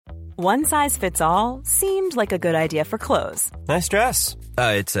One size fits all seemed like a good idea for clothes. Nice dress.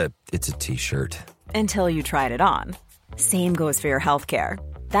 It's a t-shirt. Until you tried it on. Same goes for your healthcare.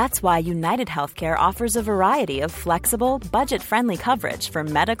 That's why United Healthcare offers a variety of flexible, budget-friendly coverage for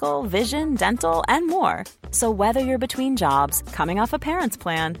medical, vision, dental, and more. So whether you're between jobs, coming off a parent's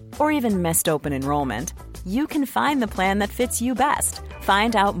plan, or even missed open enrollment, you can find the plan that fits you best.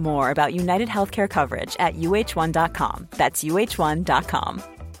 Find out more about United Healthcare coverage at uh1.com. That's uh1.com.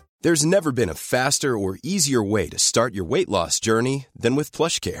 There's never been a faster or easier way to start your weight loss journey than with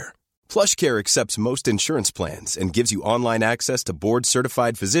PlushCare. PlushCare accepts most insurance plans and gives you online access to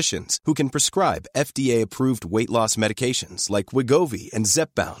board-certified physicians who can prescribe FDA-approved weight loss medications like Wegovy and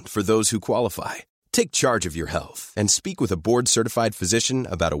Zepbound for those who qualify. Take charge of your health and speak with a board-certified physician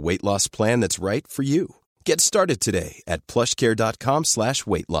about a weight loss plan that's right for you. Get started today at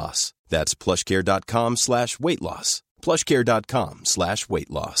plushcare.com/weight loss. That's plushcare.com/weight loss. plushcare.com/weight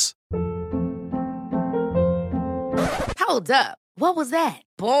loss. Hold up. What was that?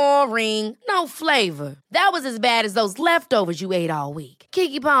 Boring. No flavor. That was as bad as those leftovers you ate all week.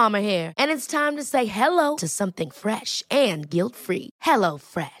 Keke Palmer here. And it's time to say hello to something fresh and guilt-free. Hello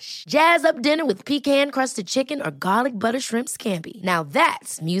Fresh. Jazz up dinner with pecan-crusted chicken or garlic butter shrimp scampi. Now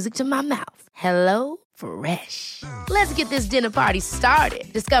that's music to my mouth. Hello Fresh. Let's get this dinner party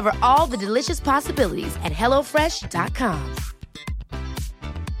started. Discover all the delicious possibilities at hellofresh.com.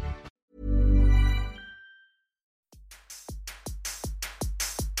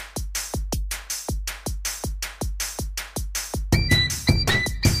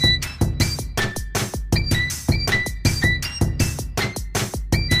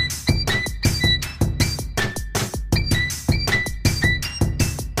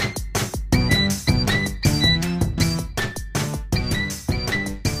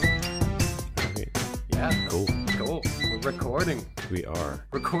 We are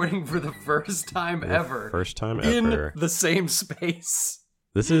recording for the first time ever. First time in ever. The same space.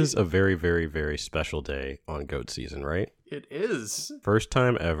 This is a very, very, very special day on goat season, right? It is. First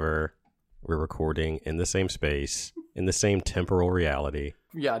time ever we're recording in the same space, in the same temporal reality.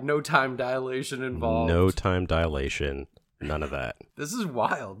 Yeah, no time dilation involved. No time dilation. None of that. This is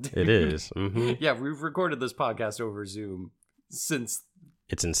wild, dude. It is. Mm-hmm. Yeah, we've recorded this podcast over Zoom since...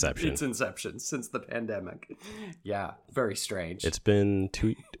 Its inception. Since the pandemic. Yeah, very strange. It's been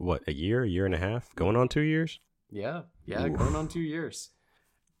a year and a half? Going on 2 years? Yeah, Oof. Going on 2 years.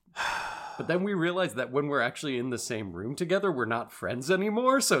 But then we realized that when we're actually in the same room together, we're not friends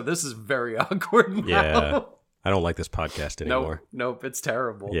anymore, so this is very awkward now. Yeah. I don't like this podcast anymore. Nope, it's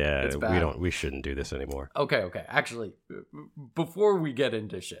terrible. Yeah, it's bad. We shouldn't do this anymore. Okay. Actually, before we get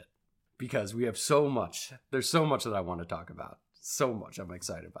into shit, because we have there's so much that I want to talk about. So much I'm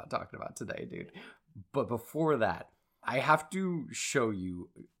excited about talking about today, dude. But before that, I have to show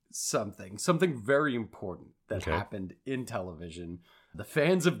you something very important that happened in television. The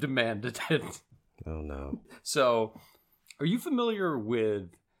fans have demanded it. Oh, no. So, are you familiar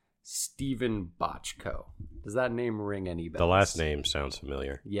with Steven Bochco? Does that name ring any bells? The last name sounds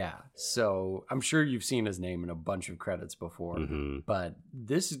familiar. Yeah. So, I'm sure you've seen his name in a bunch of credits before. Mm-hmm. But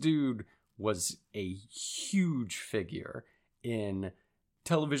this dude was a huge figure in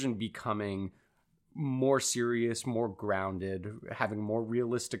television becoming more serious, more grounded, having more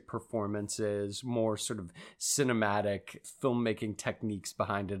realistic performances, more sort of cinematic filmmaking techniques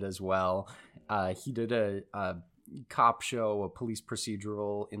behind it as well. He did a cop show, a police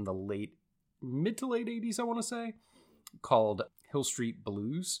procedural in the mid to late 80s, I want to say, called Hill Street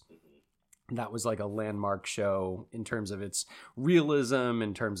Blues. That was like a landmark show in terms of its realism,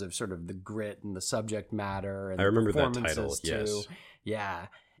 in terms of sort of the grit and the subject matter. And I remember that performances title, too. yes. Yeah.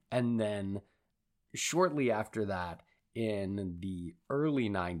 And then shortly after that, in the early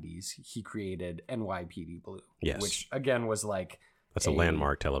 90s, he created NYPD Blue. Yes. Which, again, was like... That's a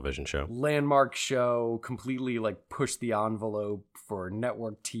landmark television show. Landmark show, completely like pushed the envelope for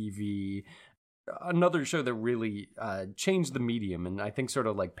network TV. Another show that really changed the medium and I think sort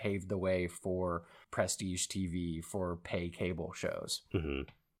of like paved the way for prestige TV, for pay cable shows. Mm-hmm.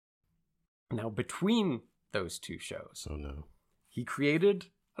 Now, between those two shows, oh no, he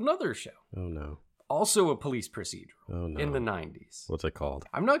created another show. Oh no. Also a police procedural no. in the 90s. What's it called?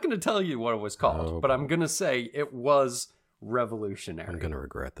 I'm not going to tell you what it was called, but I'm going to say it was revolutionary. I'm going to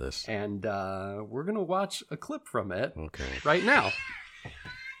regret this. And we're going to watch a clip from it right now.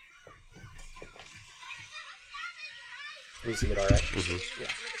 You see it all right? Mm-hmm. Yeah.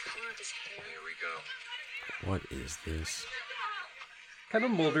 Here we go. What is this? Kind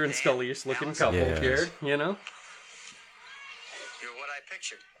of Mulder and Scully-ish looking couple here, you know? You're what I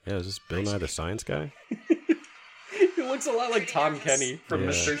pictured. Yeah, is this Bill Nye the Science Guy? It looks a lot like Tom Kenny from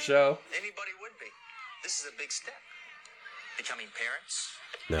Mr. Show. Anybody would be. This is a big step. Becoming parents.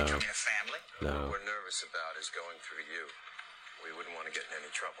 No. Becoming a family. No. What we're nervous about is going through you. We wouldn't want to get in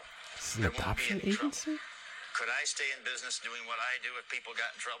any trouble. This is an adoption agency? Could I stay in business doing what I do if people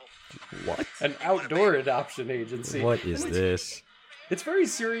got in trouble? What? An outdoor adoption agency. What is this? It's very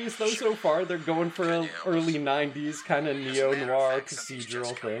serious, though, so far. They're going for an early 90s kind of neo-noir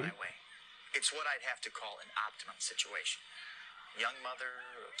procedural thing. It's what I'd have to call an optimum situation. Young mother,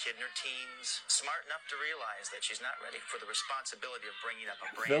 a kid in her teens, smart enough to realize that she's not ready for the responsibility of bringing up a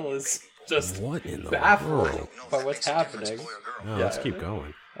brand Phil new is baby boy. just What in the baffled world? by what's happening. No, Yeah. let's keep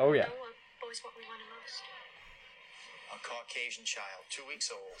going. Oh, yeah. Boys what we want most. A Caucasian child, 2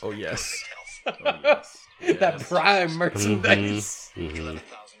 weeks old. Oh, yes. Perfect health. That prime merchandise. Mm-hmm. $11,000.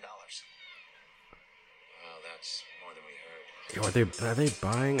 Well, that's more than we heard. Yo, are they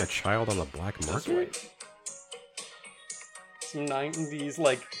buying a child on the black market? Some 90s,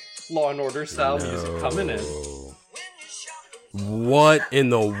 like, Law and Order style music coming in. What in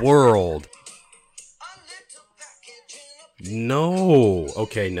the world? No.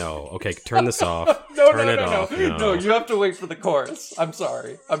 Okay, no. Okay, turn this off. Turn it off. No, you have to wait for the chorus. I'm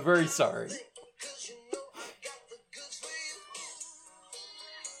sorry. I'm very sorry.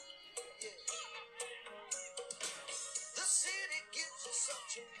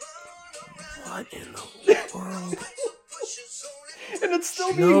 What in the world? And it's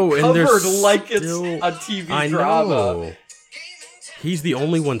still No, being and there's covered like still- it's a TV I drama. know. He's the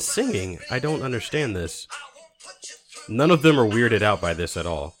only one singing. I don't understand this. None of them are weirded out by this at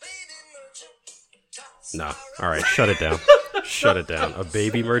all. No. All right, shut it down. Shut it down. A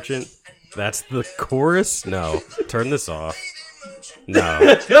baby merchant? That's the chorus? No. Turn this off.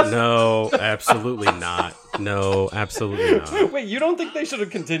 No. No, absolutely not. No, absolutely not. Wait, you don't think they should have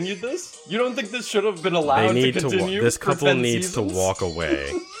continued this? You don't think this should have been allowed They need to continue? this for couple 10 needs seasons? to walk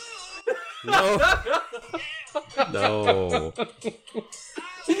away. No. No.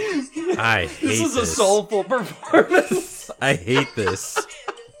 I hate This is this. a soulful performance. I hate this.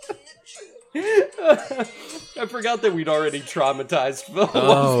 I forgot that we'd already traumatized Phil.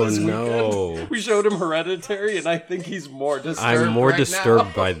 Oh, this no. weekend. We showed him Hereditary, and I think he's more disturbed. I'm more right disturbed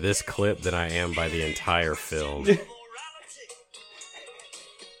now. by this clip than I am by the entire film.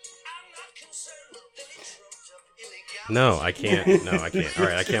 No, I can't. No, I can't. All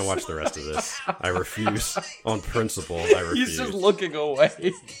right, I can't watch the rest of this. I refuse. On principle, I refuse. He's just looking away.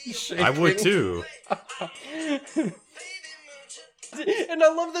 I would shaking. too. And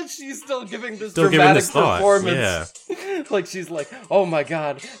I love that she's still giving this Still giving dramatic this thought, performance. Like she's like, "Oh my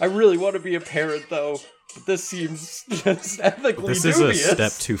god, I really want to be a parent, though. But this seems just ethically This is dubious." a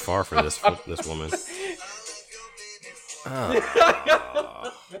step too far for this woman.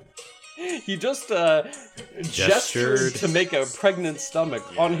 He just gestured to make a pregnant stomach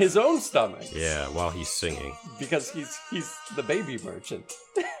on his own stomach Yeah, while he's singing. because he's the baby merchant.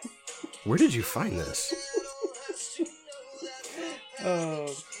 Where did you find this?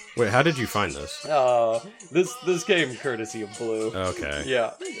 Oh, Wait, how did you find this? this came courtesy of Blue. Okay.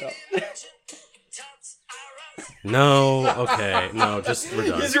 Yeah. No, okay. No, just we're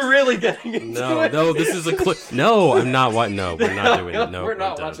done. He's really getting into No, it. no, this is a clip. No, I'm not. No, we're not doing it. No, We're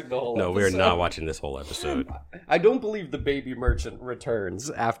not done. watching the whole No, we're episode. not watching this whole episode. I don't believe the baby merchant returns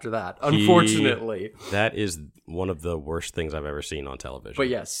after that, unfortunately. That is one of the worst things I've ever seen on television. But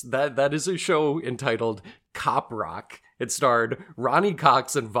yes, that is a show entitled Cop Rock. It starred Ronnie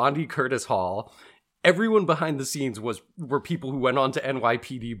Cox and Vondi Curtis Hall. Everyone behind the scenes were people who went on to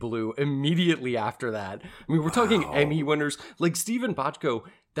NYPD Blue immediately after that. I mean, we're talking Emmy winners. Like Steven Bochco,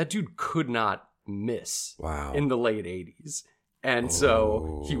 that dude could not miss Wow. in the late 80s. And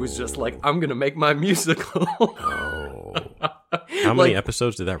so he was just like, I'm going to make my musical. Oh. How many Like,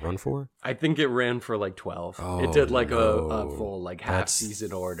 episodes did that run for? I think it ran for like 12. Oh, it did like no. a full like half That's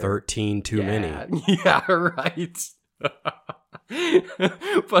season order. 13 too many. Yeah, right.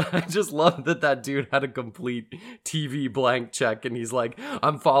 But I just love that dude had a complete TV blank check and he's like,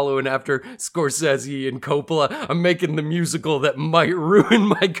 I'm following after Scorsese and Coppola. I'm making the musical that might ruin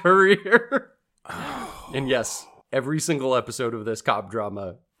my career. And yes, every single episode of this cop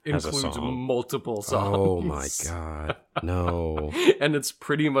drama Has a includes song. multiple songs. Oh my god. No. And it's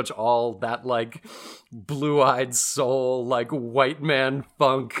pretty much all that like blue-eyed soul, like white man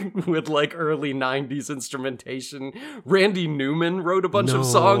funk with like early 90s instrumentation. Randy Newman wrote a bunch of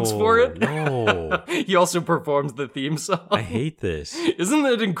songs for it. No. He also performs the theme song. I hate this. Isn't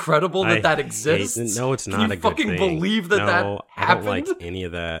it incredible that that exists? No, it's Can not you a good fucking thing. believe that No, that I happened? don't like any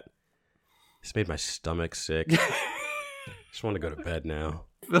of that. This made my stomach sick. Just want to go to bed now.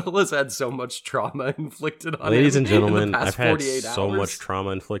 Phil has had so much trauma inflicted on Ladies him and gentlemen, in the past I've had 48 so hours. much trauma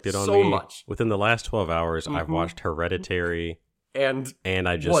inflicted on So me. much. Within the last 12 hours, I've watched Hereditary, And and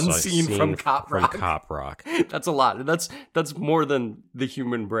I just one saw a scene from Cop Rock. Cop Rock. That's a lot. That's more than the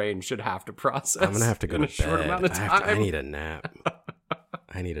human brain should have to process. I'm gonna have to go in to a short bed. amount of time. I need a nap.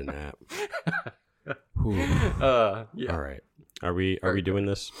 I need a nap. Whew. Yeah. All right. Are we doing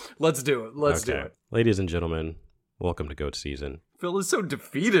this? Let's do it. Let's do it. Ladies and gentlemen, welcome to Goat Season. Phil is so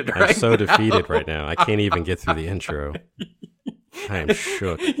defeated I'm right so now. defeated right now. I can't even get through the intro. I am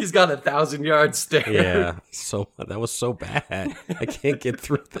shook. He's got a 1,000-yard stare. Yeah, that was so bad. I can't get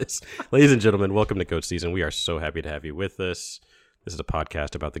through this. Ladies and gentlemen, welcome to Goat Season. We are so happy to have you with us. This is a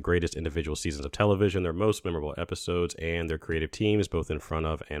podcast about the greatest individual seasons of television, their most memorable episodes, and their creative teams, both in front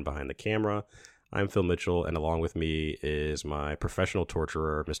of and behind the camera. I'm Phil Mitchell, and along with me is my professional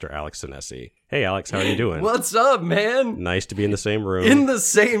torturer, Mr. Alex Sinesi. Hey, Alex, how are you doing? What's up, man? Nice to be in the same room. In the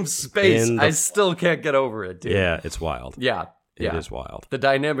same space. In the- I still can't get over it, dude. Yeah, it's wild. Yeah. It is wild. The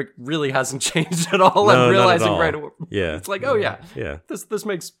dynamic really hasn't changed at all. No, I'm not at realizing all. right away. Yeah. It's like, oh yeah. Yeah. This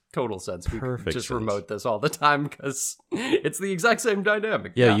makes total sense. We Perfect could just sense. remote this all the time because it's the exact same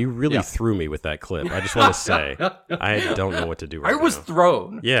dynamic. Yeah, you really threw me with that clip. I just want to say, I don't know what to do right I was now.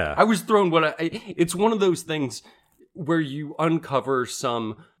 thrown. Yeah. I was thrown when it's one of those things where you uncover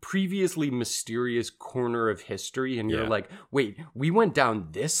some previously mysterious corner of history and you're Yeah. like, wait, we went down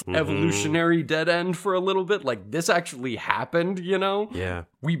this evolutionary dead end for a little bit? Like, this actually happened, you know? Yeah.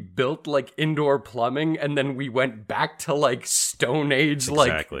 We built, like, indoor plumbing and then we went back to, like, Stone Age,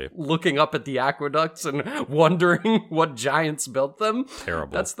 Exactly. like, looking up at the aqueducts and wondering what giants built them.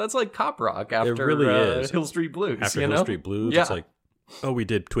 Terrible. That's like Cop Rock after really is. Hill Street Blues, After you Hill know? Street Blues, Yeah. it's like, oh, we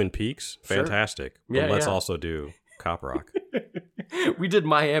did Twin Peaks? Fantastic. But Yeah, let's yeah. also do Cop Rock. We did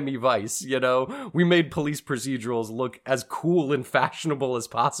Miami Vice, you know? We made police procedurals look as cool and fashionable as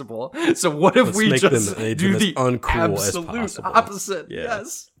possible. So what if Let's we make just them do as the uncool as absolute possible. opposite? Yeah.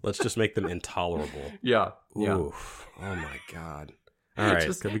 Yes. Let's just make them intolerable. Yeah. Yeah. Oof. Oh, my God. All right.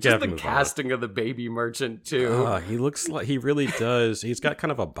 Just, we just gotta the move casting of the baby merchant, too. He looks like, he really does. He's got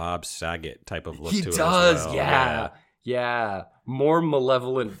kind of a Bob Saget type of look He to it does, as well. yeah. Yeah. More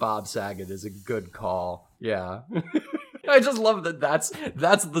malevolent Bob Saget is a good call. Yeah. I just love that that's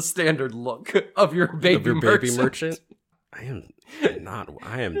the standard look of your baby Of your merchant. baby merchant? I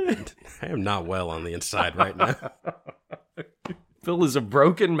am not well on the inside right now. Phil is a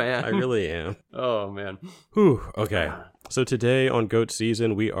broken man. I really am. Oh, man. Whew. Okay. So today on Goat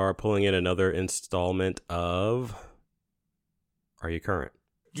Season, we are pulling in another installment of Are You Current?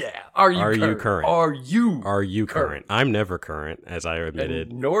 Yeah. Are you You current? current? Are you? Are you current? Current. I'm never current, as I admitted.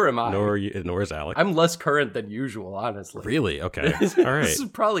 And nor am I. Nor is Alec. I'm less current than usual, honestly. Really? Okay. All right. This is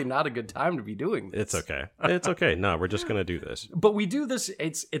probably not a good time to be doing this. It's okay. It's okay. No, we're just gonna do this. But we do this,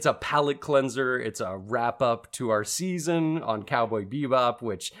 it's a palate cleanser, it's a wrap up to our season on Cowboy Bebop,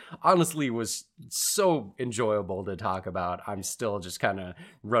 which honestly was so enjoyable to talk about. I'm still just kind of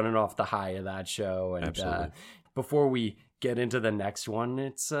running off the high of that show. And Absolutely. Before we get into the next one,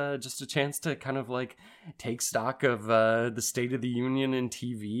 it's just a chance to kind of like take stock of the state of the union in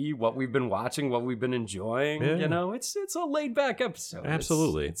TV, what we've been watching, what we've been enjoying. Yeah. You know, it's a laid back episode.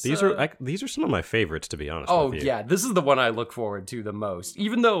 Absolutely. It's, These are some of my favorites, to be honest. Oh, with you. yeah. This is the one I look forward to the most.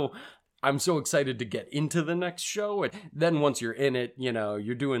 Even though I'm so excited to get into the next show. And then once you're in it, you know,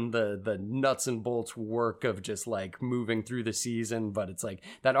 you're doing the nuts and bolts work of just like moving through the season. But it's like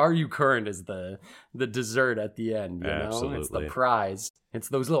that Are You Current is the dessert at the end, you know? It's the Absolutely. prize. It's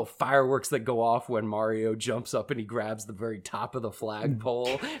those little fireworks that go off when Mario jumps up and he grabs the very top of the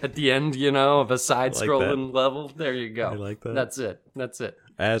flagpole at the end, you know, of a side-scrolling level. There you go. I like that. That's it.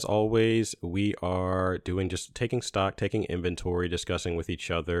 As always, we are doing just taking stock, taking inventory, discussing with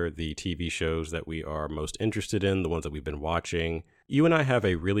each other the TV shows that we are most interested in, the ones that we've been watching. You and I have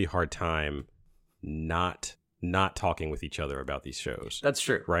a really hard time not talking with each other about these shows. That's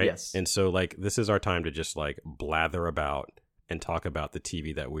true. Right? Yes. And so like this is our time to just like blather about and talk about the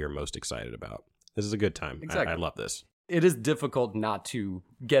TV that we are most excited about. This is a good time. Exactly. I love this. It is difficult not to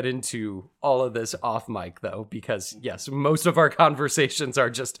get into all of this off mic, though, because, yes, most of our conversations are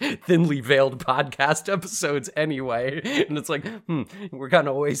just thinly veiled podcast episodes anyway. And it's like, we're kind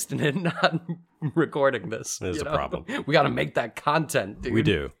of wasting it not recording this. There's you a know? problem. We got to make that content, dude. We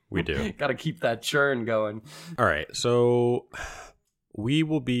do. Got to keep that churn going. All right. So we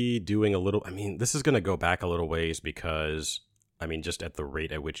will be doing a little, this is going to go back a little ways because, just at the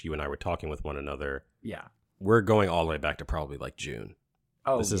rate at which you and I were talking with one another, Yeah. we're going all the way back to probably like June.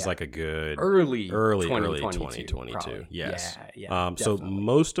 Oh, this is like a good early 2022. probably. Yes. Yeah, So definitely.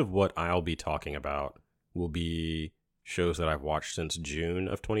 most of what I'll be talking about will be shows that I've watched since June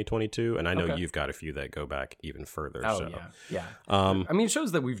of 2022, and I know Okay. you've got a few that go back even further. Oh, so. yeah. I mean,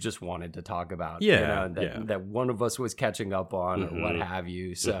 shows that we've just wanted to talk about. Yeah, that one of us was catching up on or what have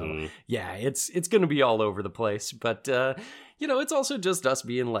you. So, Mhm. yeah, it's going to be all over the place. But, it's also just us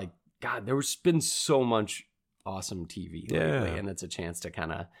being like, God, there's been so much awesome TV lately, Yeah. and it's a chance to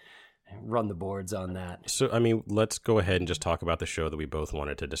kind of run the boards on that. So, I mean, let's go ahead and just talk about the show that we both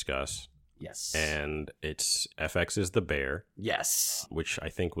wanted to discuss. Yes. And it's FX's The Bear, yes. which I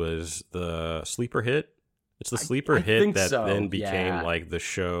think was the sleeper hit. It's the sleeper I hit think that so, then became yeah. like the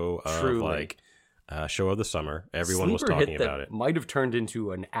show of Truly. like show of the summer. Everyone was Sleeper talking hit about that it. might have turned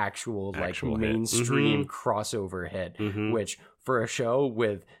into an actual Actual hit. mainstream Mhm. crossover hit, Mhm. which for a show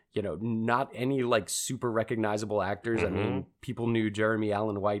with not any like super recognizable actors. I mean, people knew Jeremy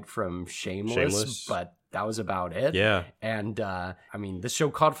Allen White from Shameless, but that was about it. Yeah. And I mean, this show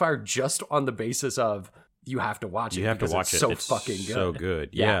caught fire just on the basis of you have to watch it. You have to because watch it's it. So It's fucking good. so good.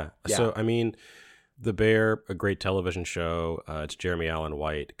 Yeah. Yeah. So, I mean, The Bear, a great television show. It's Jeremy Allen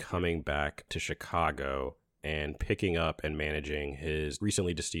White coming back to Chicago and picking up and managing his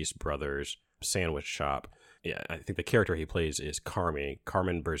recently deceased brother's sandwich shop. Yeah, I think the character he plays is Carmen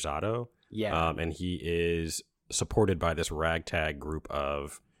Berzatto. Yeah. And he is supported by this ragtag group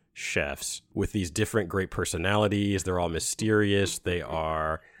of chefs with these different great personalities. They're all mysterious. They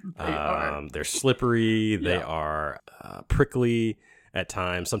are. They're slippery. They Yeah. are prickly at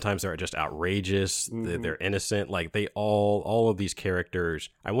times. Sometimes they're just outrageous. They're innocent. Like all of these characters.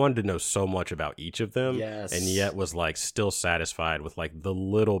 I wanted to know so much about each of them, Yes. and yet was like still satisfied with like the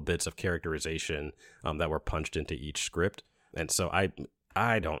little bits of characterization that were punched into each script. And so I've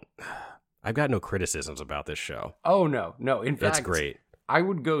got no criticisms about this show. Oh, no. In fact, It's great. I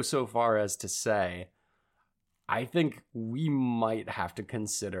would go so far as to say, I think we might have to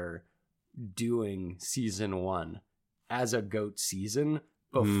consider doing season 1 as a GOAT season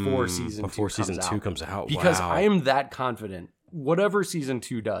before season 2 comes out. Because Wow. I am that confident, whatever season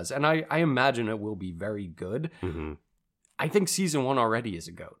 2 does, and I imagine it will be very good. Mhm. I think season 1 already is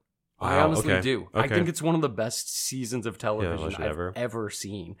a GOAT. I Wow, honestly okay, do. I okay. think it's one of the best seasons of television unless you I've ever- ever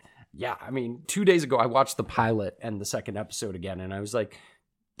seen. Yeah, I mean, 2 days ago, I watched the pilot and the second episode again, and I was like,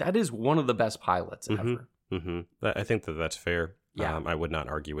 that is one of the best pilots ever. I think that's fair. Yeah. I would not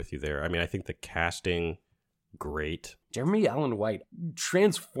argue with you there. I mean, I think the casting, great. Jeremy Allen White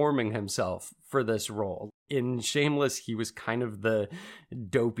transforming himself for this role. In Shameless, he was kind of the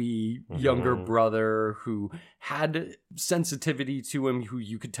dopey younger brother who had sensitivity to him, who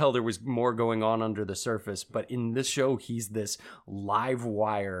you could tell there was more going on under the surface. But in this show, he's this live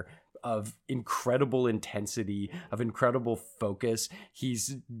wire of incredible intensity, of incredible focus. He's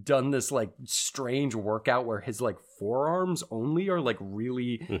done this like strange workout where his like forearms only are like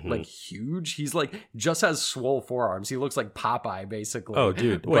really like huge. He's like just has swole forearms. He looks like Popeye basically. Oh,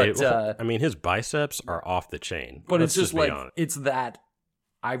 dude. Wait. But, I mean, his biceps are off the chain. but Let's it's just be like, honest. it's that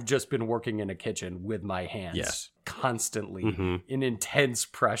I've just been working in a kitchen with my hands Yes. constantly Mm-hmm. in intense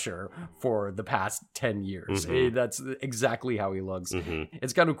pressure for the past 10 years. That's exactly how he looks. Mm-hmm.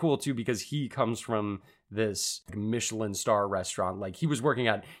 It's kind of cool too because he comes from this Michelin star restaurant. Like he was working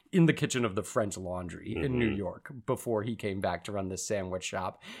in the kitchen of the French Laundry in New York before he came back to run this sandwich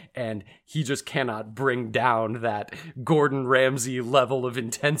shop. And he just cannot bring down that Gordon Ramsay level of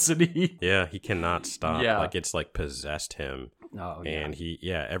intensity. Yeah, he cannot stop. Yeah. Like it's like possessed him. Oh, yeah. And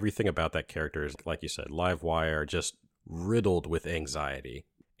everything about that character is, like you said, live wire, just riddled with anxiety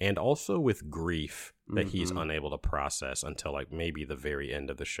and also with grief that he's unable to process until like maybe the very end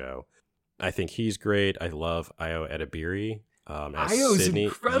of the show. I think he's great. I love Io Edebiri. As Io's Sydney.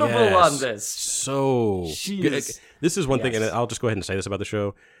 incredible Yes. on this. So She good. is- This is one thing, and Yes. I'll just go ahead and say this about the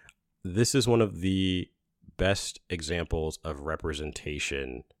show. This is one of the best examples of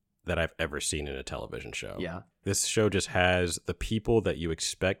representation that I've ever seen in a television show. Yeah. This show just has the people that you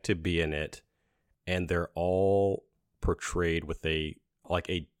expect to be in it, and they're all portrayed with a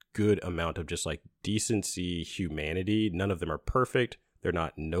good amount of just like decency, humanity. None of them are perfect. They're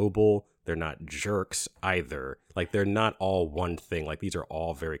not noble. They're not jerks either. Like they're not all one thing. Like these are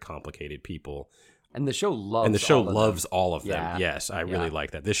all very complicated people. And the show loves And the show all of loves them. all of them. Yeah. Yes, I really Yeah.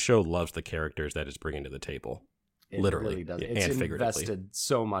 like that. This show loves the characters that it's bringing to the table. It Literally, really does. yeah, It's and figuratively. invested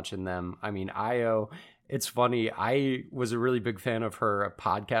so much in them. I mean, Io, it's funny. I was a really big fan of her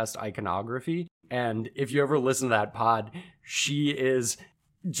podcast, Iconography. And if you ever listen to that pod, she is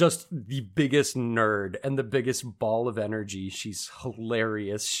just the biggest nerd and the biggest ball of energy. She's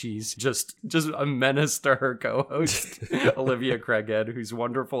hilarious. She's just a menace to her co-host, Olivia Craighead, who's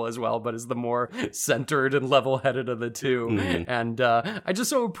wonderful as well, but is the more centered and level-headed of the two. Mm-hmm. And I just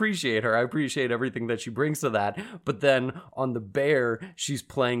so appreciate her. I appreciate everything that she brings to that. But then on The Bear, she's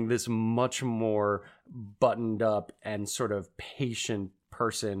playing this much more buttoned up and sort of patient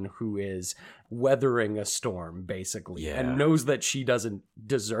person who is weathering a storm, basically, and knows that she doesn't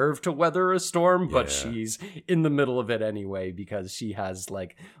deserve to weather a storm, but she's in the middle of it anyway because she has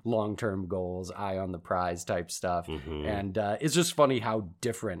like long-term goals, eye on the prize type stuff. Mm-hmm. And it's just funny how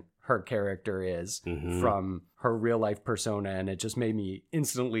different her character is from her real life persona, and it just made me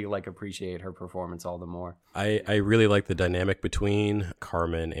instantly like appreciate her performance all the more. I really like the dynamic between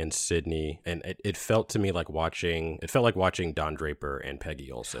Carmen and Sydney, and it felt to me like watching Don Draper and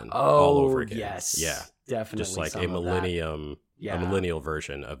Peggy Olson all over again. Yes, yeah, definitely, just like a millennial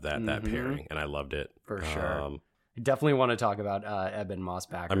version of that pairing, and I loved it for sure. I definitely want to talk about Eben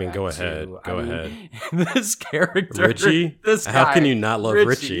Mossbacher. I mean, go ahead. Go ahead. This character, Richie. This guy, how can you not love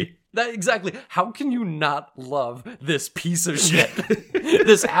Richie? Exactly. How can you not love this piece of shit?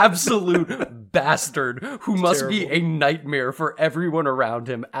 This absolute bastard who must be a nightmare for everyone around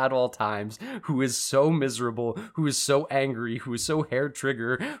him at all times, who is so miserable, who is so angry, who is so hair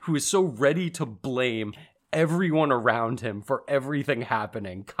trigger, who is so ready to blame everyone around him for everything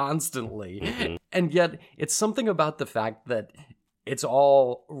happening constantly. Mm-hmm. And yet it's something about the fact that it's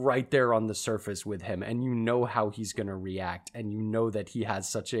all right there on the surface with him, and you know how he's going to react, and you know that he has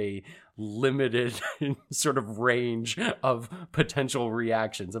such a limited sort of range of potential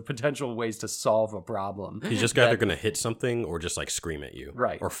reactions, of potential ways to solve a problem. He's just either going to hit something or just like scream at you,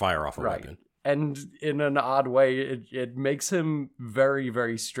 right, or fire off a weapon. And in an odd way, it makes him very,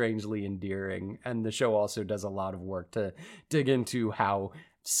 very strangely endearing. And the show also does a lot of work to dig into how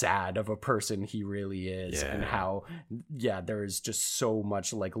sad of a person he really is, and how there is just so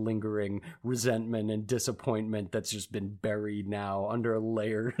much like lingering resentment and disappointment that's just been buried now under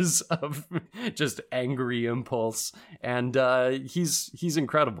layers of just angry impulse. And he's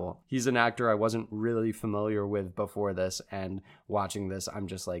incredible. He's an actor I wasn't really familiar with before this, and watching this I'm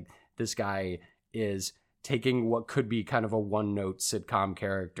just like, this guy is taking what could be kind of a one-note sitcom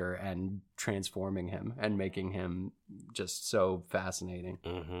character and transforming him and making him just so fascinating.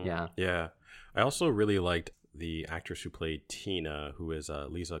 Mm-hmm. Yeah. I also really liked the actress who played Tina, who is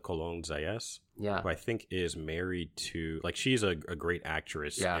Lisa Colón-Zayas, who I think is married to, like, she's a great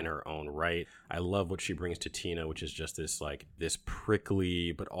actress in her own right. I love what she brings to Tina, which is just this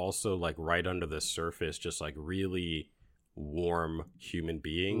prickly, but also like right under the surface, just like really warm human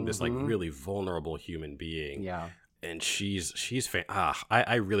being, this like really vulnerable human being. And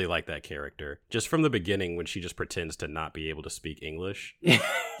I really like that character just from the beginning, when she just pretends to not be able to speak English.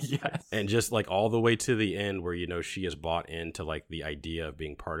 Yes. And just like all the way to the end where, you know, she is bought into like the idea of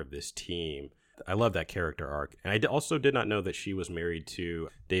being part of this team. I love that character arc. And I also did not know that she was married to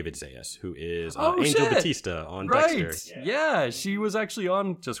David Zayas, who is Angel Batista on Dexter. Yeah, she was actually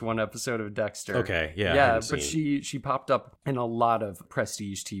on just one episode of Dexter. Okay, but she popped up in a lot of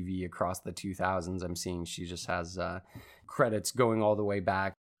prestige TV across the 2000s. I'm seeing she just has credits going all the way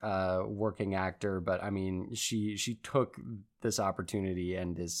back, working actor. But I mean, she took this opportunity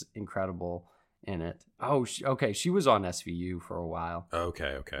and is incredible in it. She was on SVU for a while.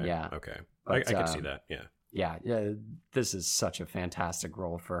 Okay. Yeah. Okay. I can see that, Yeah, this is such a fantastic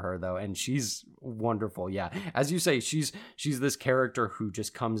role for her, though, and she's wonderful. Yeah, as you say, she's this character who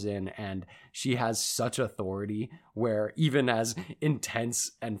just comes in and she has such authority, where even as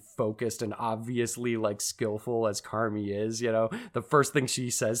intense and focused and obviously like skillful as Carmy is, you know, the first thing she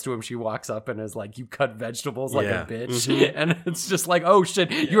says to him, she walks up and is like, "You cut vegetables like a bitch," and it's just like, oh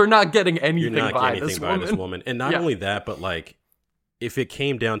shit, you're not getting anything by this woman. And not only that, but like, if it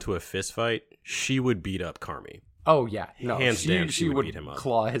came down to a fist fight, she would beat up Carmy. Oh, yeah. No, hands down, she would beat him up.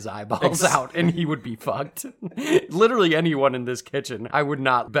 Claw his eyeballs out, and he would be fucked. Literally anyone in this kitchen, I would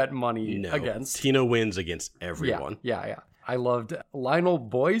not bet money against. Tina wins against everyone. Yeah. I loved Lionel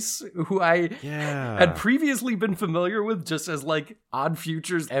Boyce, who I had previously been familiar with just as like Odd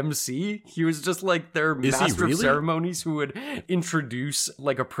Future's MC. He was just like their master of ceremonies who would introduce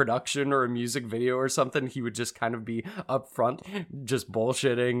like a production or a music video or something. He would just kind of be up front, just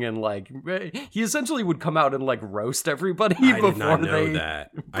bullshitting, and like he essentially would come out and like roast everybody before they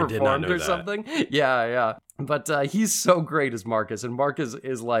performed or something. Yeah. But he's so great as Marcus, and Marcus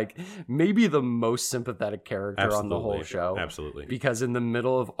is like maybe the most sympathetic character on the whole show. Absolutely. Because in the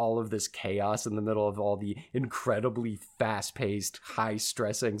middle of all of this chaos, in the middle of all the incredibly fast-paced,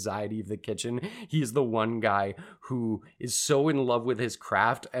 high-stress anxiety of the kitchen, he's the one guy who is so in love with his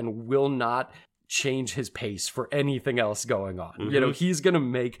craft and will not change his pace for anything else going on. Mm-hmm. You know, he's going to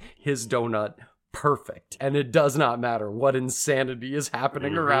make his donut perfect, and it does not matter what insanity is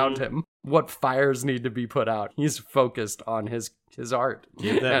happening around him, what fires need to be put out. He's focused on his art.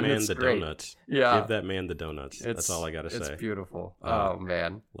 Give that and man it's the great. donuts. Yeah. Give that man the donuts. That's all I gotta say. It's beautiful. Oh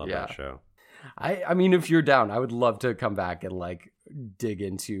man, Love yeah. that show. I mean, if you're down, I would love to come back and like dig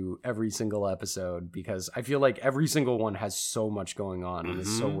into every single episode, because I feel like every single one has so much going on and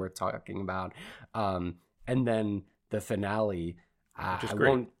is so worth talking about. And then the finale, I great.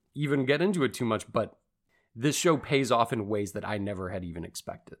 won't even get into it too much, but this show pays off in ways that I never had even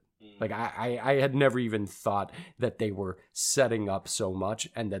expected. Like I had never even thought that they were setting up so much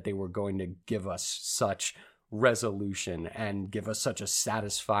and that they were going to give us such resolution and give us such a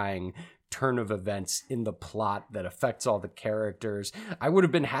satisfying turn of events in the plot that affects all the characters. I would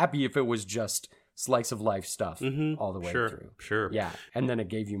have been happy if it was just slice of life stuff all the way through. Sure. Yeah. And then it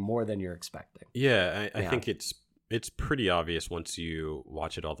gave you more than you're expecting. Yeah, I think it's pretty obvious once you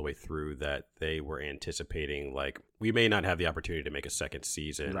watch it all the way through that they were anticipating, like, we may not have the opportunity to make a second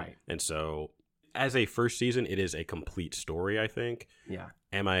season. Right. And so as a first season, it is a complete story, I think. Yeah.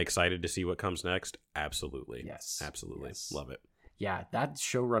 Am I excited to see what comes next? Absolutely. Yes. Absolutely. Yes. Love it. Yeah, that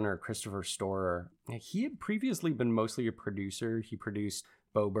showrunner, Christopher Storer, he had previously been mostly a producer. He produced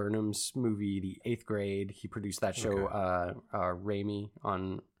Bo Burnham's movie, The Eighth Grade. He produced that show, Raimi,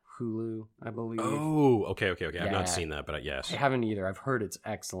 on Hulu, I believe. Oh, okay. I've Yeah. not seen that, but yes. I haven't either. I've heard it's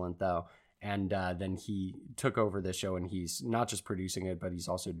excellent, though. And then he took over the show, and he's not just producing it, but he's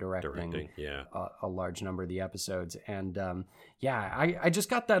also directing yeah. a large number of the episodes. And I just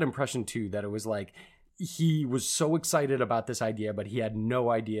got that impression, too, that it was like he was so excited about this idea, but he had no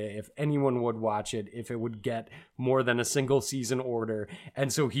idea if anyone would watch it, if it would get more than a single season order.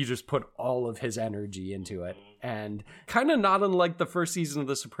 And so he just put all of his energy into it. And kind of not unlike the first season of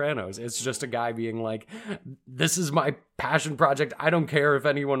The Sopranos. It's just a guy being like, this is my passion project. I don't care if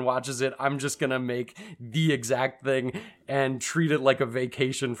anyone watches it. I'm just going to make the exact thing and treat it like a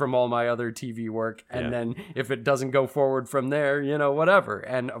vacation from all my other TV work. And then if it doesn't go forward from there, you know, whatever.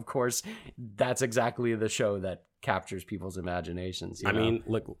 And of course, that's exactly the show that captures people's imaginations. You know? mean,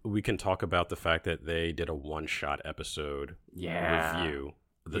 look, we can talk about the fact that they did a one-shot episode review.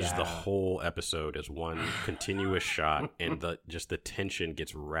 Just the whole episode is one continuous shot, and the tension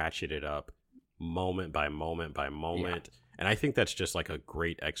gets ratcheted up moment by moment by moment. Yeah. And I think that's just like a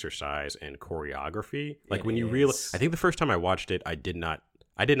great exercise in choreography. Like when you realize, I think the first time I watched it, I did not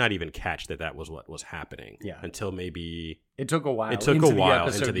even catch that was what was happening. Yeah. Until maybe it took a while. It took a while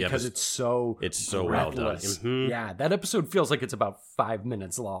into the episode because it's so well done. Mm-hmm. Yeah, that episode feels like it's about 5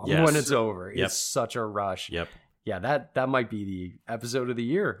 minutes long when it's over. It's such a rush. Yep. Yeah, that might be the episode of the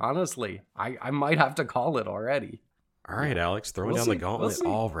year, honestly. I might have to call it already. All right, Alex, throwing down the gauntlet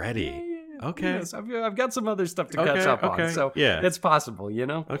already. Yeah. Okay. Yes, I've got some other stuff to catch up on, so it's possible, you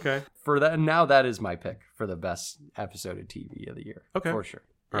know? Okay. For that, now that is my pick for the best episode of TV of the year. Okay. For sure.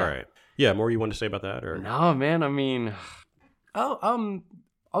 All right. Yeah, more you want to say about that? Or No, man, I mean...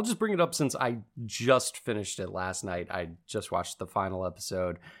 I'll just bring it up since I just finished it last night. I just watched the final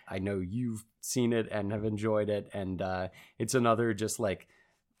episode. I know you've seen it and have enjoyed it. And it's another just like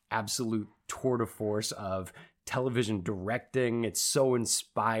absolute tour de force of television directing. It's so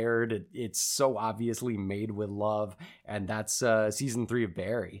inspired. It's so obviously made with love. And that's season 3 of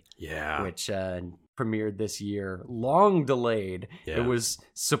Barry. Yeah. Which premiered this year, long delayed. It was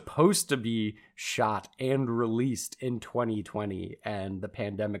supposed to be shot and released in 2020, and the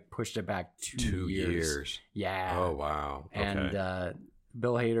pandemic pushed it back 2 years. Yeah. Oh, wow. Okay. And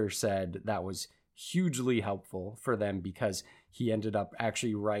Bill Hader said that was hugely helpful for them because he ended up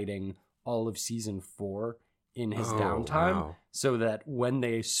actually writing all of season 4 in his downtime, so that when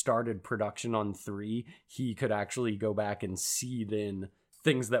they started production on 3, he could actually go back and seed in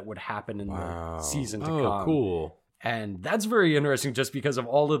things that would happen in the season to come. Oh, cool. And that's very interesting just because of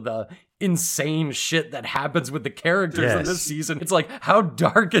all of the insane shit that happens with the characters in this season. It's like, how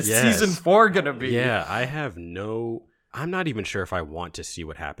dark is season 4 going to be? Yeah, I'm not even sure if I want to see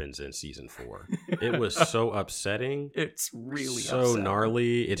what happens in season 4. It was so upsetting. It's really so upsetting.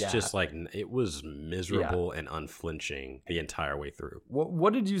 gnarly. It's just like, it was miserable and unflinching the entire way through.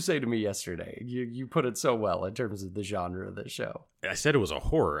 What did you say to me yesterday? You put it so well in terms of the genre of the show. I said it was a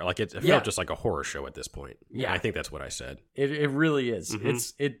horror. Like it felt just like a horror show at this point. Yeah. And I think that's what I said. It really is.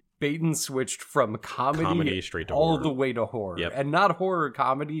 Mm-hmm. bait and switched from comedy straight to all horror. the way to horror. Yep. And not horror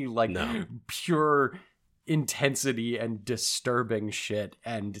comedy, like No. pure intensity and disturbing shit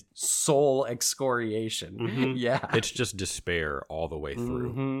and soul excoriation. Mhm. Yeah. It's just despair all the way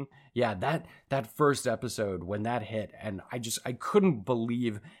through. Mhm. Yeah, that first episode when that hit, and I couldn't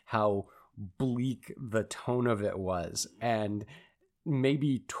believe how bleak the tone of it was. And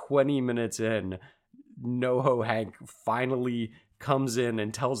maybe 20 minutes in, NoHo Hank finally comes in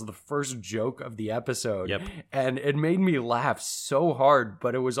and tells the first joke of the episode. Yep. And it made me laugh so hard,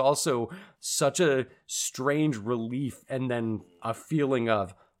 but it was also such a strange relief and then a feeling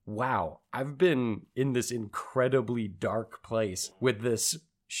of, wow, I've been in this incredibly dark place with this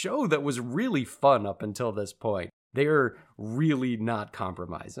show that was really fun up until this point. They are really not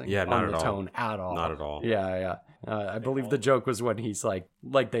compromising Yeah, not on the at all. tone at all. Not at all. Yeah. I believe the joke was when he's like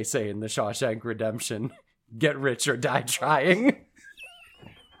they say in the Shawshank Redemption, get rich or die trying.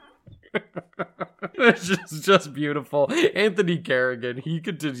 It's just beautiful. Anthony Carrigan, he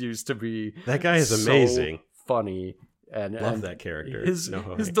continues to be That guy is so amazing. funny. And Love that character. His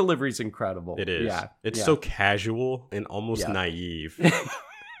NoHo his Hank. delivery's incredible. It is. Yeah. It's yeah. so casual and almost Yeah. naive.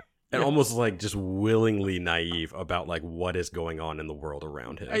 And almost like just willingly naive about like what is going on in the world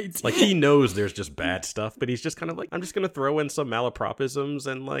around him. Right. Like he knows there's just bad stuff, but he's just kind of like, I'm just going to throw in some malapropisms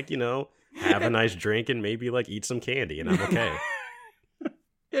and like, have a nice drink and maybe like eat some candy and I'm okay.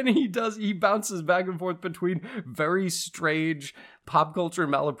 And he bounces back and forth between very strange pop culture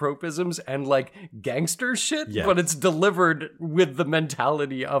malapropisms and like gangster shit, Yeah. but it's delivered with the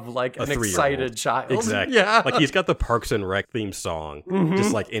mentality of like A an 3-year-old. excited child. Exactly. Yeah. Like he's got the Parks and Rec theme song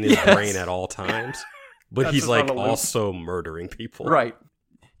just like in his Yes. brain at all times. But That's he's just like on a loop. also murdering people. Right.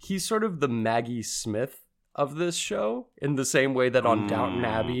 He's sort of the Maggie Smith of this show in the same way that on Downton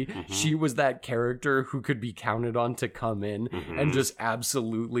Abbey, she was that character who could be counted on to come in and just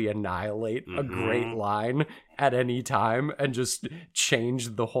absolutely annihilate a great line at any time and just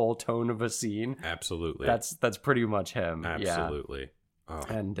change the whole tone of a scene. Absolutely. That's pretty much him. Yeah. Absolutely. Oh.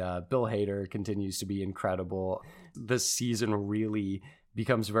 And Bill Hader continues to be incredible. This season really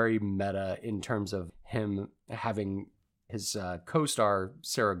becomes very meta in terms of him having his co-star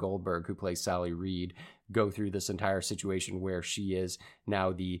Sarah Goldberg, who plays Sally Reed, go through this entire situation where she is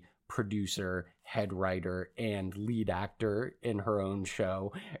now the producer, head writer, and lead actor in her own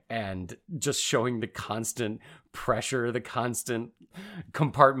show, and just showing the constant pressure, the constant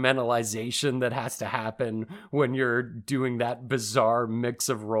compartmentalization that has to happen when you're doing that bizarre mix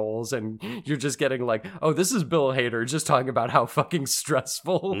of roles, and you're just getting like, oh, this is Bill Hader just talking about how fucking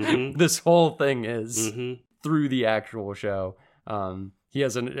stressful this whole thing is through the actual show. He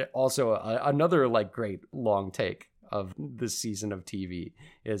has another like great long take of this season of TV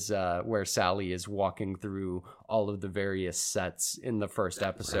is where Sally is walking through all of the various sets in the first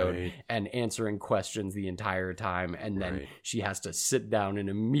episode Right. and answering questions the entire time, and then Right. she has to sit down and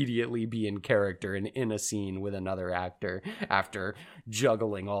immediately be in character and in a scene with another actor after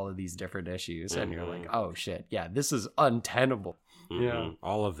juggling all of these different issues, and you're like, oh shit, yeah, this is untenable. Yeah.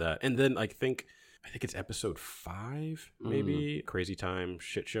 All of that. And then I think it's episode 5, maybe. Crazy Time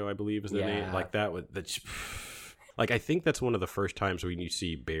Shit Show, I believe is the name. Yeah. Like that. Like I think that's one of the first times when you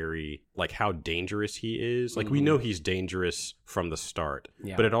see Barry, like how dangerous he is. Like we know he's dangerous from the start,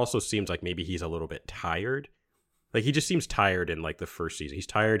 Yeah. but it also seems like maybe he's a little bit tired. Like he just seems tired in like the first season. He's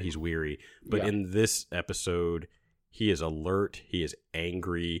tired, he's weary. But Yeah. in this episode, he is alert, he is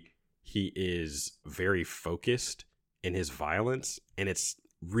angry, he is very focused in his violence, and it's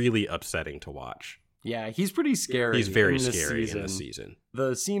really upsetting to watch. Yeah, he's pretty scary. He's very in this scary season. in this season.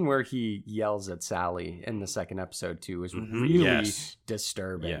 The scene where he yells at Sally in the second episode too is really Yes.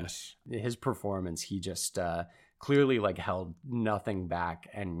 disturbing. Yes. His performance, he just clearly like held nothing back,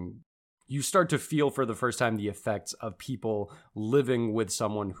 and you start to feel for the first time the effects of people living with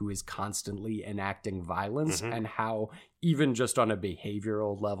someone who is constantly enacting violence, and how even just on a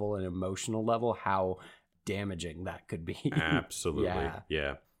behavioral level and emotional level, how damaging that could be. Absolutely.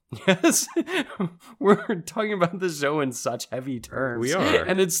 Yeah. Yes, we're talking about the show in such heavy terms. We are.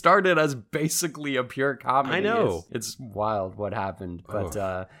 And it started as basically a pure comedy. I know. It's wild what happened. But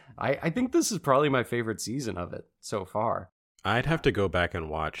I think this is probably my favorite season of it so far. I'd have to go back and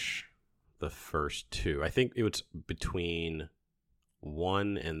watch the first 2. I think it was between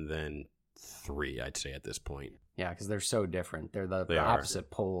 1 and then 3, I'd say at this point. Yeah, because they're so different. They're the They are. opposite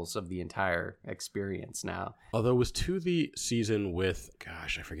poles of the entire experience now. Although it was 2 the season with,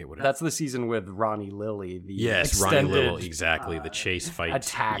 gosh, I forget what it That's the season with Ronnie Lilly, the Yes, Ronnie extended Little, exactly. The chase fight.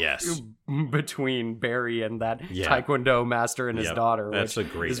 attack Yes. between Barry and that Yeah. Taekwondo master and his Yep, daughter. that's which a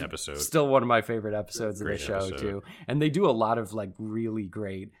great is episode. Still one of my favorite episodes of the Great show episode. too. And they do a lot of like really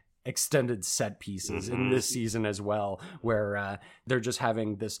great extended set pieces in this season as well, where they're just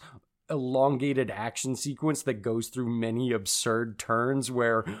having this elongated action sequence that goes through many absurd turns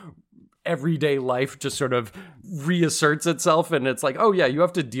where everyday life just sort of reasserts itself, and it's like, oh yeah, you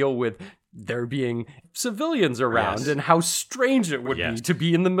have to deal with there being civilians around and how strange it would be to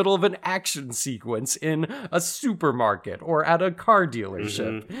be in the middle of an action sequence in a supermarket or at a car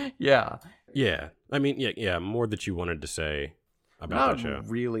dealership. Yeah. I mean, more that you wanted to say about that show. Not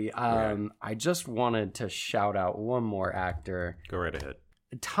really. I just wanted to shout out one more actor. Go right ahead.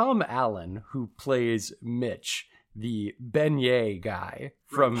 Tom Allen, who plays Mitch, the beignet guy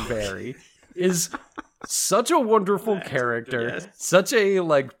from Barry, is such a wonderful character. Such a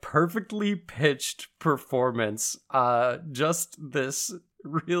like perfectly pitched performance. Just this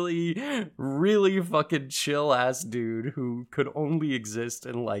really, really fucking chill ass dude who could only exist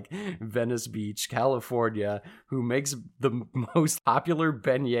in like Venice Beach, California, who makes the most popular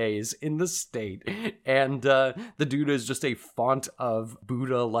beignets in the state. And the dude is just a font of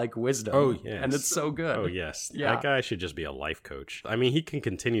Buddha-like wisdom. Oh, yes. And it's so good. Oh, yes. Yeah. That guy should just be a life coach. I mean, he can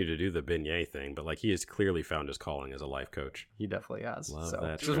continue to do the beignet thing, but like he has clearly found his calling as a life coach. He definitely has. Love so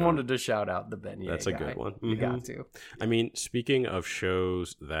that just show. wanted to shout out the beignet That's a guy. good one. You got to. I mean, speaking of shows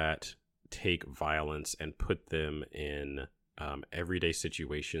that take violence and put them in everyday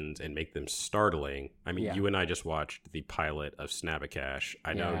situations and make them startling. I mean, you and I just watched the pilot of Snabicash.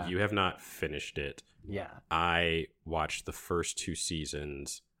 I know you have not finished it. Yeah. I watched the first 2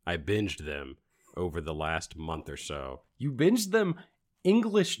 seasons. I binged them over the last month or so. You binged them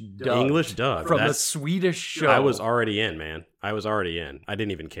English dubbed. From a Swedish show. I was already in, man. I was already in. I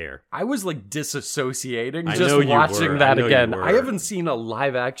didn't even care. I was like disassociating I just know you watching were. that I know again. you were. I haven't seen a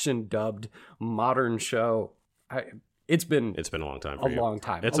live action dubbed modern show. It's been a long time a for you. long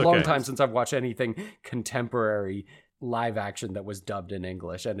time. It's a long okay. time since I've watched anything contemporary live action that was dubbed in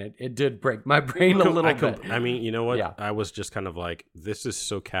English, and it did break my brain a little bit. I mean, you know what? Yeah. I was just kind of like, this is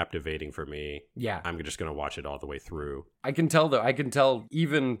so captivating for me. Yeah. I'm just going to watch it all the way through. I can tell though. I can tell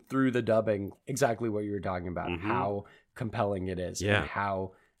even through the dubbing exactly what you were talking about, how compelling it is, and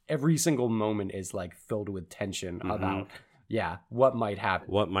how every single moment is like filled with tension about what might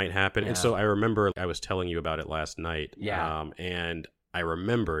happen. And so I remember I was telling you about it last night. Yeah. And I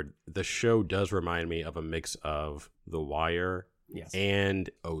remembered the show does remind me of a mix of The Wire and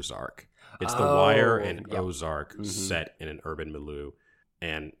Ozark. It's The Wire and Ozark set in an urban milieu.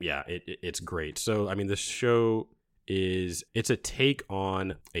 And yeah, it's great. So, I mean, the show it's a take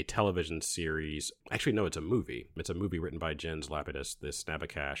on a television series. Actually, no, it's a movie. It's a movie written by Jens Lapidus, this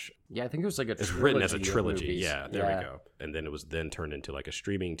Snabicash. Yeah, I think it was like a It's trilogy written as a of trilogy. movies. Yeah, there we go. And then it was then turned into like a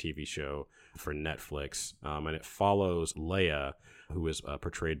streaming TV show for Netflix. And it follows Leia, who is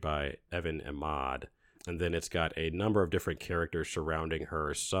portrayed by Evan Ahmad. And then it's got a number of different characters surrounding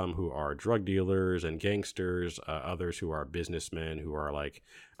her, some who are drug dealers and gangsters, others who are businessmen who are like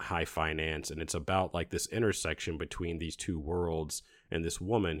high finance. And it's about like this intersection between these two worlds and this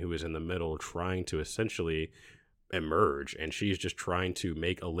woman who is in the middle trying to essentially emerge. And she's just trying to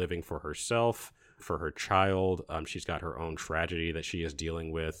make a living for herself, for her child. She's got her own tragedy that she is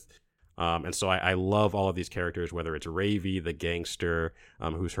dealing with. And so I love all of these characters, whether it's Ravi, the gangster,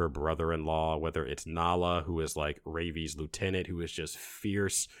 who's her brother-in-law, whether it's Nala, who is like Ravi's lieutenant, who is just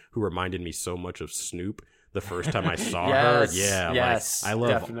fierce, who reminded me so much of Snoop the first time I saw her. Yeah, yes, like, I love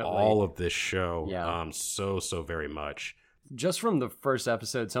definitely. all of this show so very much. Just from the first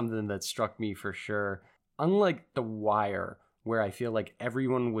episode, something that struck me for sure, unlike The Wire, where I feel like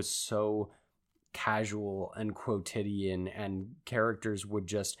everyone was so casual and quotidian and characters would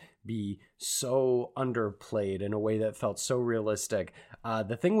just be so underplayed in a way that felt so realistic.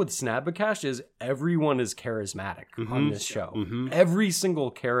 The thing with Snabicash is everyone is charismatic on this show. Every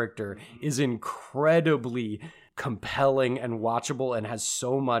single character is incredibly compelling and watchable and has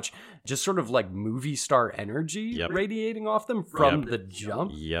so much just sort of like movie star energy radiating off them from the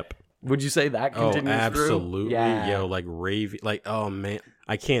jump. Yep. Would you say that continues through? Absolutely. Yeah. Yo, like Ravi, like, oh man,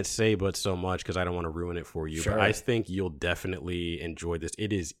 I can't say but so much because I don't want to ruin it for you. Sure. But I think you'll definitely enjoy this.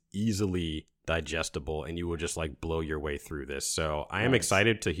 It is easily digestible and you will just like blow your way through this. So I am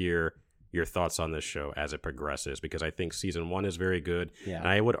excited to hear your thoughts on this show as it progresses because I think season 1 is very good. Yeah. And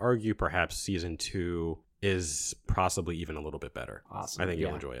I would argue perhaps season 2 is possibly even a little bit better. Awesome. I think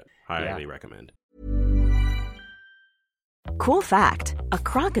you'll enjoy it. Highly recommend. Cool fact, a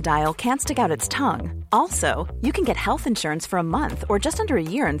crocodile can't stick out its tongue. Also, you can get health insurance for a month or just under a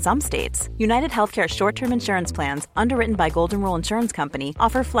year in some states. United Healthcare short-term insurance plans, underwritten by Golden Rule Insurance Company,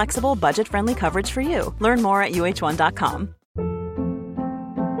 offer flexible, budget-friendly coverage for you. Learn more at UH1.com.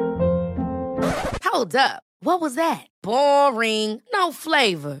 Hold up. What was that? Boring. No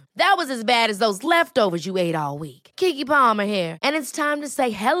flavor. That was as bad as those leftovers you ate all week. Keke Palmer here, and it's time to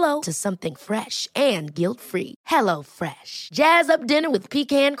say hello to something fresh and guilt-free. Hello Fresh. Jazz up dinner with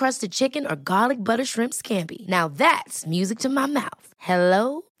pecan-crusted chicken or garlic butter shrimp scampi. Now that's music to my mouth.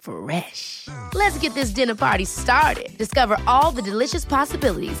 Hello Fresh. Let's get this dinner party started. Discover all the delicious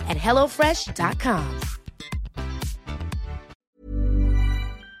possibilities at hellofresh.com.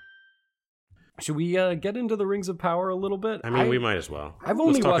 Should we get into the Rings of Power a little bit? I mean, we might as well. I've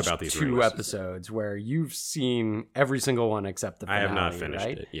only Let's talk watched about these 2 rings. episodes where you've seen every single one except the finale, I have not finished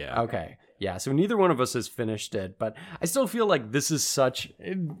right? it, yeah. Okay. Yeah, so neither one of us has finished it, but I still feel like this is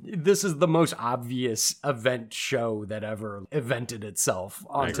the most obvious event show that ever evented itself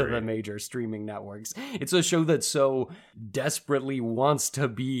onto the major streaming networks. It's a show that so desperately wants to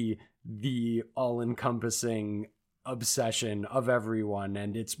be the all-encompassing obsession of everyone,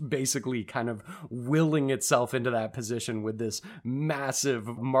 and it's basically kind of willing itself into that position with this massive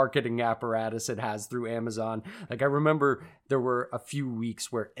marketing apparatus it has through Amazon. Like, I remember there were a few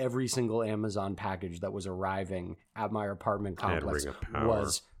weeks where every single Amazon package that was arriving at my apartment complex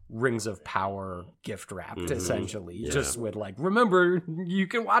was Rings of Power gift wrapped, essentially. Just with like, remember, you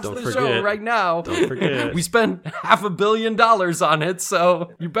can watch the show right now. Don't forget. We spent $500 million on it,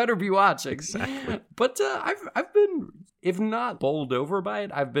 so you better be watching. Exactly. But I've been, if not bowled over by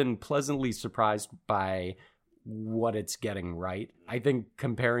it, I've been pleasantly surprised by what it's getting right. I think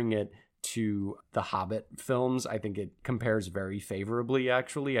comparing it to the Hobbit films, I think it compares very favorably,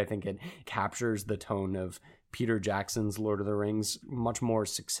 actually. I think it captures the tone of Peter Jackson's Lord of the Rings much more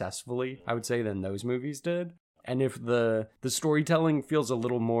successfully, I would say, than those movies did. And if the storytelling feels a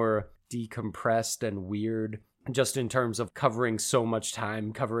little more decompressed and weird, just in terms of covering so much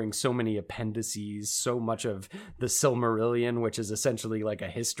time, covering so many appendices, so much of the Silmarillion, which is essentially like a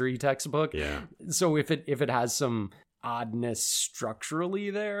history textbook. Yeah. So if it has some oddness structurally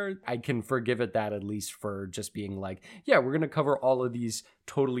there, I can forgive it that, at least for just being like, yeah, we're going to cover all of these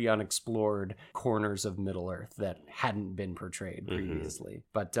totally unexplored corners of Middle-earth that hadn't been portrayed previously.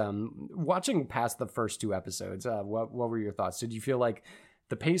 But watching past the first 2 episodes, what were your thoughts? Did you feel like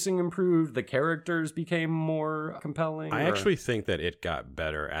the pacing improved, the characters became more compelling? I actually think that it got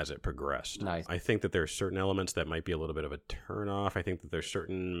better as it progressed. Nice. I think that there are certain elements that might be a little bit of a turnoff. I think that there's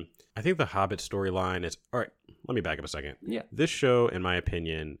certain... I think the Hobbit storyline is... All right, let me back up a second. Yeah. This show, in my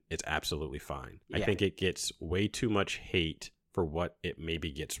opinion, is absolutely fine. Yeah. I think it gets way too much hate for what it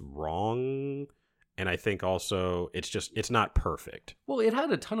maybe gets wrong. And I think also it's not perfect. Well, it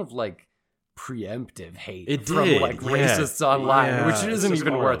had a ton of like preemptive hate It from did, like yeah. racists online, Yeah, which it's isn't just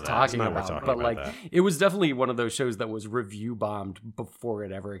even all worth of that. It's talking not worth about. talking But about like, that. it was definitely one of those shows that was review bombed before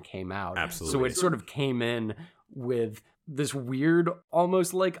it ever came out. Absolutely. So it sort of came in with this weird,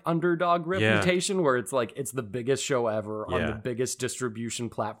 almost like underdog reputation, where it's like it's the biggest show ever on the biggest distribution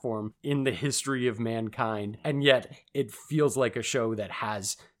platform in the history of mankind, and yet it feels like a show that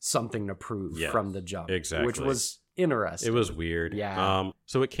has something to prove from the jump. Exactly. Which was interesting. It was weird. Yeah.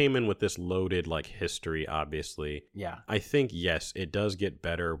 So it came in with this loaded like history, obviously. Yeah. I think, yes, it does get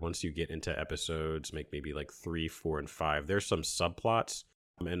better once you get into episodes, maybe like 3, 4, and 5. There's some subplots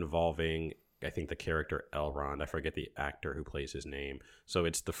involving, I think, the character Elrond. I forget the actor who plays his name. So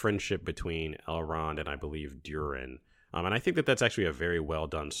it's the friendship between Elrond and I believe Durin. And I think that that's actually a very well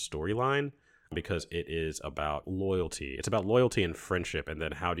done storyline because it is about loyalty. It's about loyalty and friendship, and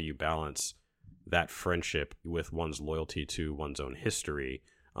then how do you balance that friendship with one's loyalty to one's own history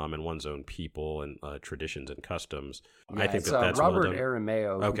and one's own people and traditions and customs. Yeah, I think it's, that's Robert well done.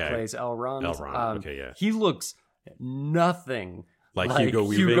 Arameo who plays Elrond. Okay, yeah. He looks nothing like Hugo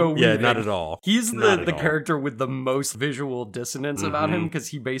Weaving? Yeah, not at all. He's Not the at all. character with the most visual dissonance about him, because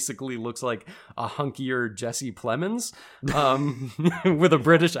he basically looks like a hunkier Jesse Plemons with a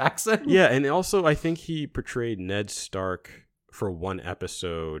British accent. Yeah, and also I think he portrayed Ned Stark for one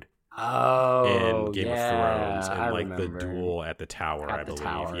episode in Game of Thrones, and I like remember. the duel at the tower, At I the believe.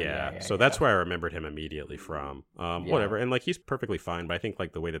 tower, Yeah. yeah, So that's where I remembered him immediately from. Whatever. And like he's perfectly fine, but I think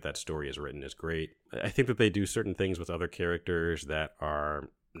like the way that story is written is great. I think that they do certain things with other characters that are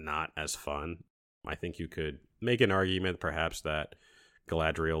not as fun. I think you could make an argument perhaps that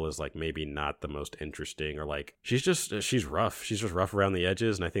Galadriel is like maybe not the most interesting, or like she's rough. She's just rough around the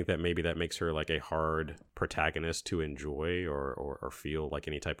edges, and I think that maybe that makes her like a hard protagonist to enjoy or feel like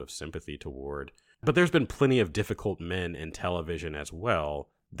any type of sympathy toward. But there's been plenty of difficult men in television as well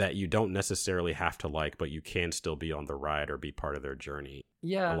that you don't necessarily have to like, but you can still be on the ride or be part of their journey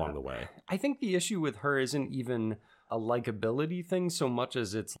along the way. I think the issue with her isn't even a likability thing so much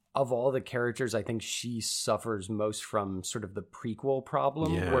as it's, of all the characters, I think she suffers most from sort of the prequel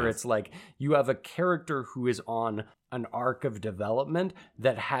problem, where it's like you have a character who is on an arc of development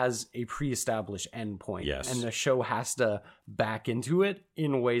that has a pre-established endpoint. Yes. And the show has to back into it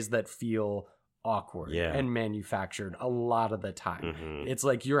in ways that feel awkward and manufactured a lot of the time. It's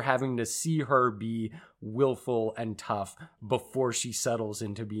like you're having to see her be willful and tough before she settles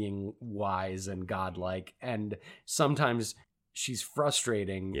into being wise and godlike. And sometimes she's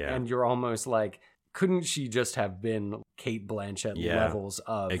frustrating and you're almost like, couldn't she just have been Cate Blanchett levels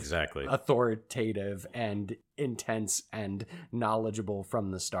of authoritative and intense and knowledgeable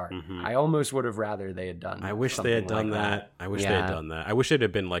from the start? I almost would have rather they had done I wish they had done that. I wish they had done that. I wish it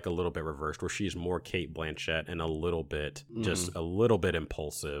had been like a little bit reversed where she's more Cate Blanchett and a little bit, just a little bit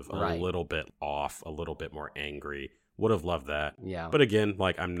impulsive, a little bit off, a little bit more angry. Would have loved that. Yeah. But again,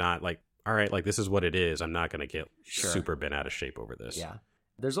 like I'm not like, all right, like this is what it is. I'm not going to get super bent out of shape over this. Yeah.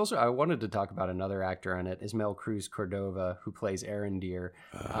 There's also, I wanted to talk about another actor in it, Ismael Cruz Cordova, who plays Arendir,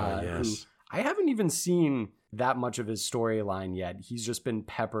 who I haven't even seen that much of his storyline yet. He's just been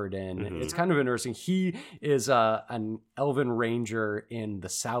peppered in. It's kind of interesting. He is an elven ranger in the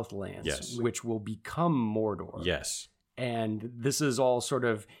Southlands, which will become Mordor. Yes. And this is all sort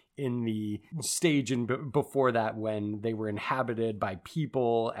of in the stage before that when they were inhabited by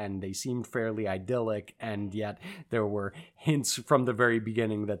people and they seemed fairly idyllic, and yet there were hints from the very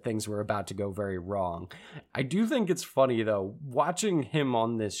beginning that things were about to go very wrong. I do think it's funny, though, watching him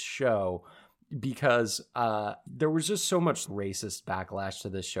on this show, because there was just so much racist backlash to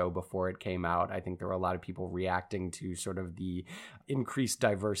this show before it came out. I think there were a lot of people reacting to sort of the increased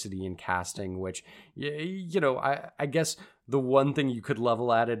diversity in casting, which, you know, I guess the one thing you could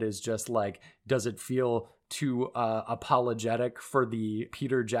level at it is just like, does it feel too apologetic for the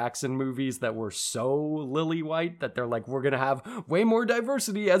Peter Jackson movies that were so lily white that they're like, we're going to have way more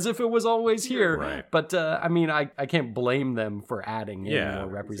diversity as if it was always here. Right. But I mean, I can't blame them for adding in more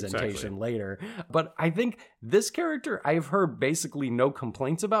representation later. But I think this character I've heard basically no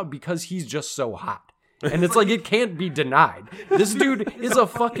complaints about because he's just so hot. And it's like, it can't be denied. This dude is a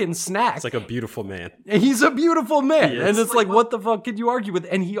fucking snack. It's like a beautiful man. He's a beautiful man. And it's like, what the fuck could you argue with?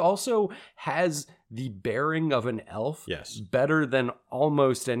 And he also has the bearing of an elf better than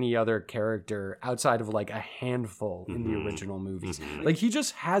almost any other character outside of like a handful in the original movies. Like, he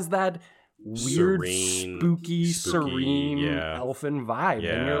just has that weird, spooky, serene elfin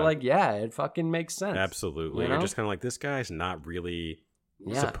vibe. And you're like, yeah, it fucking makes sense. Absolutely. You're just kind of like, this guy's not really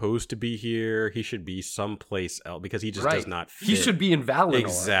supposed to be here. He should be someplace else because he just does not fit. He should be in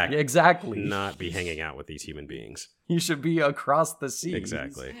Valinor. Exactly. Not be hanging out with these human beings. He should be across the sea.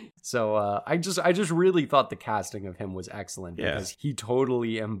 Exactly. So I just really thought the casting of him was excellent because he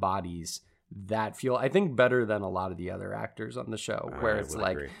totally embodies that feel. I think better than a lot of the other actors on the show, where it's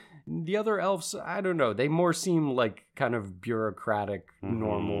like, the other elves, I don't know, they more seem like kind of bureaucratic,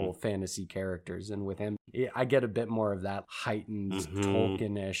 normal fantasy characters. And with him, I get a bit more of that heightened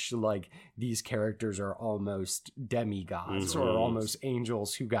Tolkien-ish, like these characters are almost demigods or almost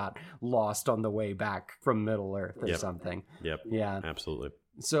angels who got lost on the way back from Middle-earth or something. Yeah. Absolutely.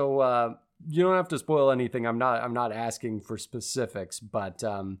 So you don't have to spoil anything. I'm not asking for specifics, but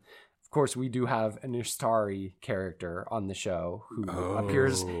of course, we do have an Istari character on the show who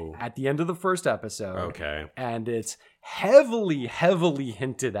appears at the end of the first episode. Okay. And it's heavily, heavily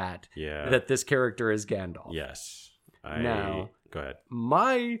hinted at that this character is Gandalf. Yes. Now, go ahead.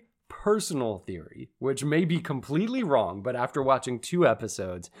 My personal theory, which may be completely wrong, but after watching 2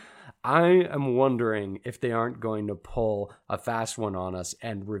 episodes, I am wondering if they aren't going to pull a fast one on us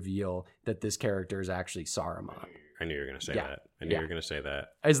and reveal that this character is actually Saruman. I knew you were going to say that. I knew you were going to say that.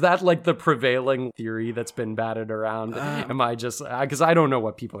 Is that like the prevailing theory that's been batted around? Am I just, because I don't know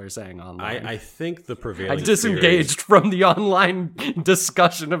what people are saying online. I think the prevailing I disengaged from the online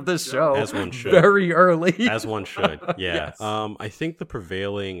discussion of this show. As one should. Very early. As one should, yeah. Yes. I think the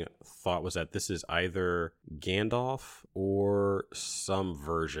prevailing thought was that this is either Gandalf or some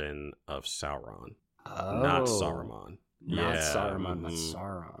version of Sauron. Not Saruman. Not Saruman, but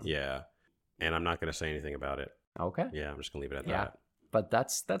Sauron. Yeah. And I'm not going to say anything about it. Okay. Yeah, I'm just gonna leave it at that. But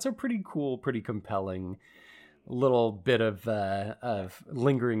that's a pretty cool, pretty compelling little bit of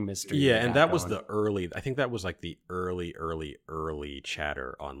lingering mystery. Yeah, and that was the early. I think that was like the early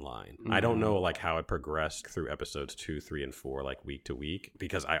chatter online. I don't know like how it progressed through episodes 2, 3, and 4, like week to week,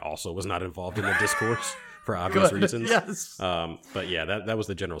 because I also was not involved in the discourse for obvious reasons. Yes. But yeah, that was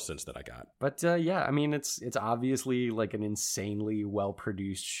the general sense that I got. But yeah, I mean, it's obviously like an insanely well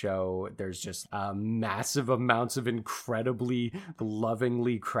produced show. There's just massive amounts of incredibly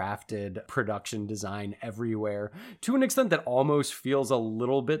lovingly crafted production design everywhere, to an extent that almost feels a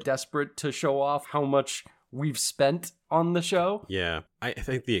little bit desperate to show off how much we've spent on the show. Yeah, I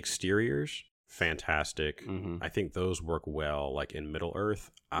think the exteriors fantastic. I think those work well, like in Middle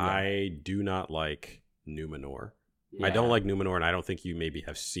Earth. I do not like Numenor. I don't like Numenor, and I don't think you maybe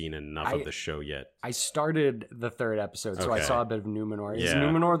have seen enough of the show yet. I started the 3rd episode, so I saw a bit of Numenor. Is Yeah.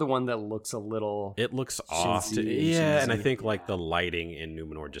 Numenor the one that looks a little... It looks off. cheesy. And I think like the lighting in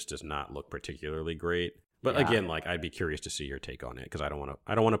Numenor just does not look particularly great. But again, like I'd be curious to see your take on it because I don't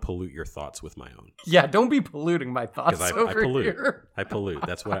want to pollute your thoughts with my own. Yeah, don't be polluting my thoughts Because over I pollute. here. I pollute.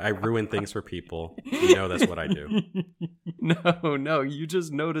 That's what I ruin things for people. You know, that's what I do. No, you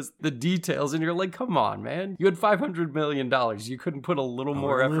just noticed the details and you're like, come on, man. You had $500 million. You couldn't put a little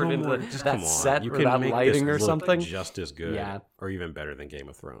more effort into that set or that lighting or something? Just as good, Yeah. or even better than Game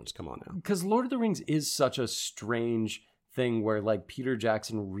of Thrones. Come on now. Because Lord of the Rings is such a strange thing where like Peter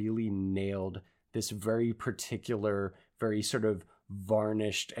Jackson really nailed this very particular, very sort of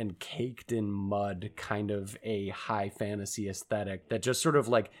varnished and caked in mud kind of a high fantasy aesthetic that just sort of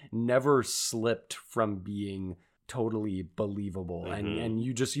like never slipped from being totally believable. And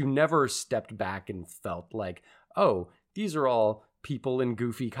you never stepped back and felt like, oh, these are all people in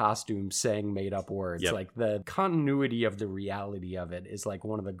goofy costumes saying made up words. Yep. Like the continuity of the reality of it is like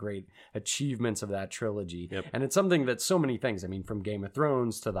one of the great achievements of that trilogy. Yep. And it's something that so many things, I mean, from Game of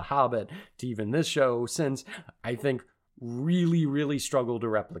Thrones to The Hobbit to even this show since, I think really, really struggle to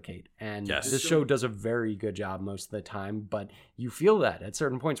replicate. And this show does a very good job most of the time, but you feel that at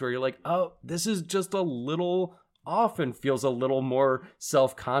certain points where you're like, oh, this is just a little often feels a little more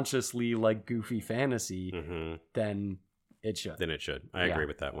self-consciously like goofy fantasy than it should. I agree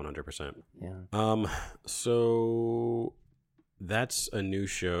with that 100%. Yeah. So that's a new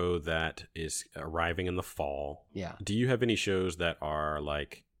show that is arriving in the fall. Yeah. Do you have any shows that are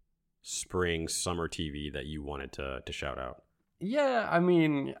like spring, summer TV that you wanted to shout out? Yeah, I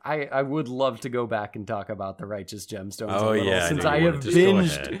mean, I would love to go back and talk about The Righteous Gemstones a Oh, little, yeah, I since know I you have wanted to. Just go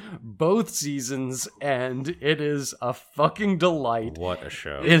binged ahead. both seasons, and it is a fucking delight. What a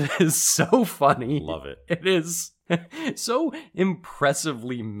show. It is so funny. Love it. It is so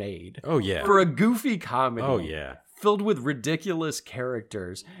impressively made. Oh, yeah. For a goofy comedy. Oh, yeah. Filled with ridiculous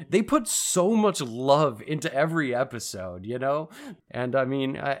characters. They put so much love into every episode, you know? And I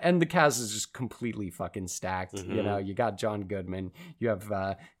mean, and the cast is just completely fucking stacked. You know, you got John Goodman, you have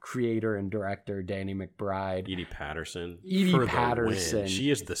creator and director Danny McBride. Edie Patterson. Edie for the Patterson. win. She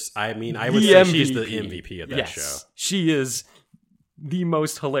is I would The say she's the MVP. MVP of that Yes, show. she is the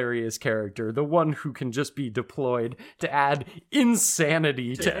most hilarious character, the one who can just be deployed to add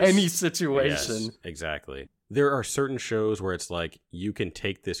insanity to Yes. any situation. Yes, exactly. There are certain shows where it's like you can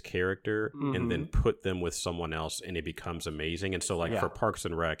take this character and then put them with someone else and it becomes amazing. And so like for Parks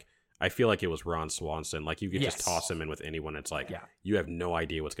and Rec, I feel like it was Ron Swanson. Like you could just toss him in with anyone. It's like you have no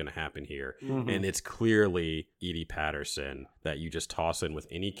idea what's going to happen here. And it's clearly Edie Patterson that you just toss in with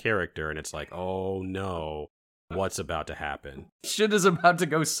any character and it's like, oh no, what's about to happen? Shit is about to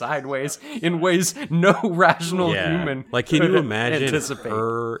go sideways in ways no rational human Like, can could you imagine anticipate.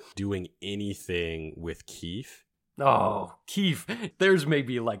 her doing anything with Keith? Oh, Keith, there's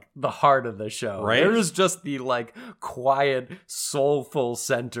maybe like the heart of the show. Right? There's just the like quiet, soulful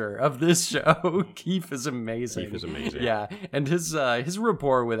center of this show. Keith is amazing. Keith is amazing. Yeah, and his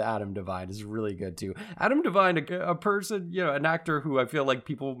rapport with Adam Devine is really good too. Adam Devine, a person, you know, an actor who I feel like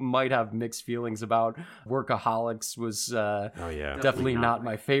people might have mixed feelings about. Workaholics was definitely not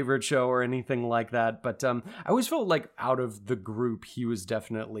my favorite show or anything like that. But I always felt like out of the group, he was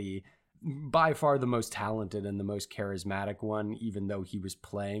definitely by far the most talented and the most charismatic one, even though he was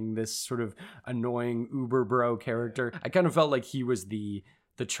playing this sort of annoying uber bro character. I kind of felt like he was the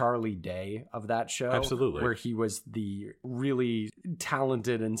Charlie Day of that show. Absolutely. Where he was the really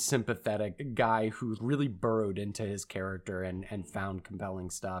talented and sympathetic guy who really burrowed into his character and found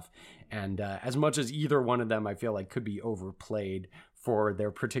compelling stuff. And as much as either one of them I feel like could be overplayed for their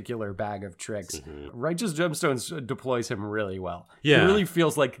particular bag of tricks, Righteous Gemstones deploys him really well. Yeah. He really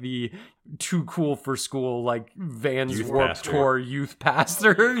feels like the too cool for school, like Vans Youth Warped pastor. Tour youth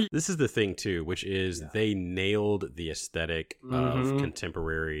pastor. This is the thing too, which is they nailed the aesthetic of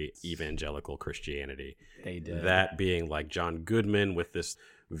contemporary evangelical Christianity. They did. That being like John Goodman with this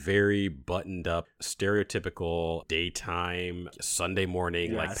very buttoned up, stereotypical daytime Sunday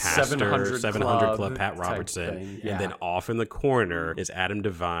morning like pastor 700 Club Pat type Robertson, thing. and then off in the corner is Adam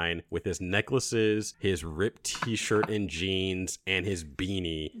Devine with his necklaces, his ripped T-shirt and jeans, and his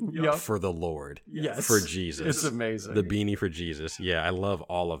beanie for the Lord. Yes. For Jesus. It's amazing. The beanie for Jesus. Yeah, I love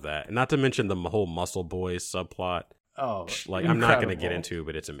all of that. And not to mention the whole Muscle Boys subplot. Oh, Like, I'm not going to get incredible. into,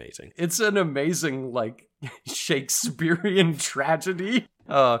 but it's amazing. It's an amazing, like, Shakespearean tragedy.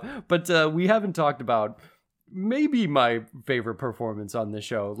 But we haven't talked about maybe my favorite performance on the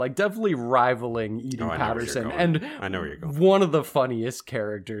show. Like, definitely rivaling Edie Patterson. And I know where you're going. One of the funniest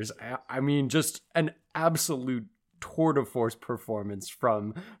characters. I mean, just an absolute tour de force performance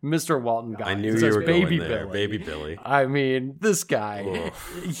from Mr. Walton Goggins. I knew you were Baby going there. Billy. Baby Billy. I mean, this guy,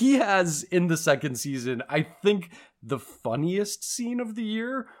 Oof. he has in the second season, I think, the funniest scene of the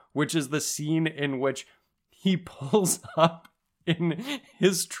year, which is the scene in which he pulls up in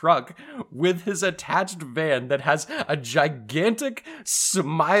his truck with his attached van that has a gigantic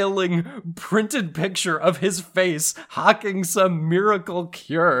smiling printed picture of his face hawking some miracle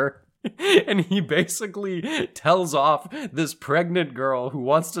cure. And he basically tells off this pregnant girl who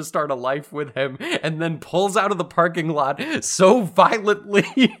wants to start a life with him and then pulls out of the parking lot so violently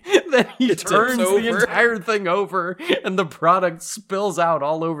that he turns the entire thing over and the product spills out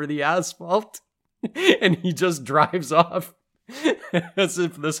all over the asphalt. And he just drives off as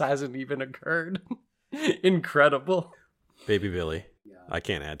if this hasn't even occurred. Incredible. Baby Billy. I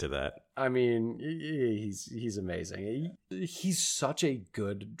can't add to that. I mean, he's amazing. He's such a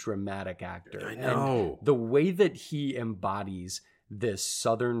good dramatic actor. I know. And the way that he embodies this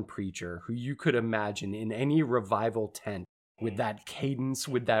Southern preacher who you could imagine in any revival tent with that cadence,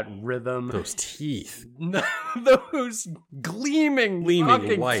 with that rhythm. Those teeth. Those gleaming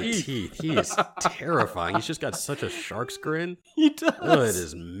white teeth. He is terrifying. He's just got such a shark's grin. He does. Oh, it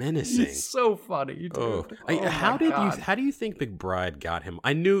is menacing. He's so funny, dude. Oh. How do you think McBride got him?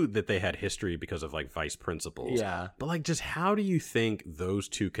 I knew that they had history because of like Vice Principals. Yeah. But like, just how do you think those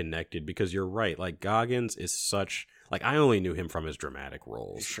two connected? Because you're right. Like, Goggins is such... Like, I only knew him from his dramatic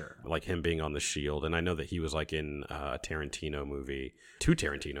roles. Sure. Like him being on The Shield. And I know that he was like in a Tarantino movie. 2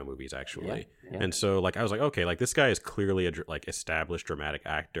 Tarantino movies, actually. Yeah. And so, like, I was like, okay, like, this guy is clearly a like established dramatic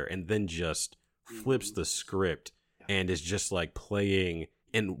actor. And then just flips the script and is just like playing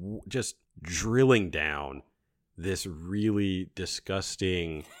and just drilling down this really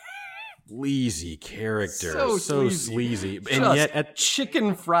disgusting... sleazy character, so sleazy, and just yet at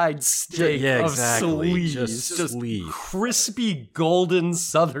chicken fried steak of sleaze, just crispy golden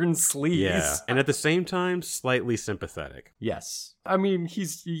Southern sleaze. Yeah, and at the same time, slightly sympathetic. Yes, I mean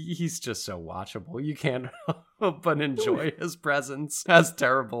he's just so watchable. You can't help but enjoy his presence, as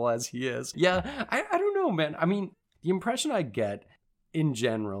terrible as he is. Yeah, I don't know, man. I mean, the impression I get in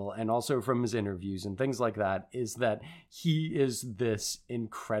general, and also from his interviews and things like that, is that he is this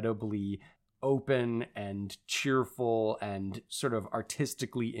incredibly open and cheerful and sort of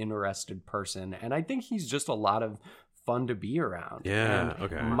artistically interested person. And I think he's just a lot of fun to be around. Yeah, and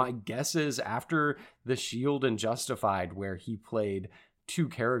okay. My guess is after The Shield and Justified, where he played 2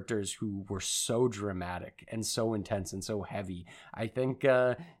 characters who were so dramatic and so intense and so heavy, I think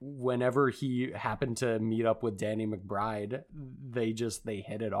whenever he happened to meet up with Danny McBride, they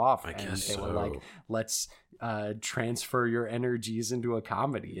hit it off. I and guess they so. were like, let's transfer your energies into a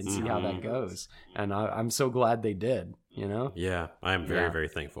comedy and see how that goes. And I'm so glad they did, you know? Yeah, I am very, very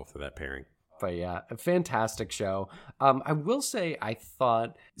thankful for that pairing. But yeah, a fantastic show. I will say I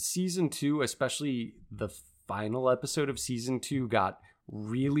thought season 2, especially the final episode of season 2, got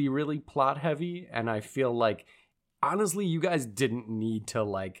really, really plot heavy. And I feel like, honestly, you guys didn't need to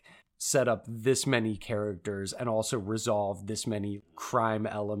like set up this many characters and also resolve this many crime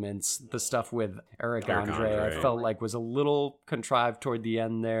elements. The stuff with Eric Andre, I felt like was a little contrived toward the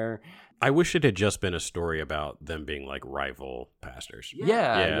end there. I wish it had just been a story about them being like rival pastors.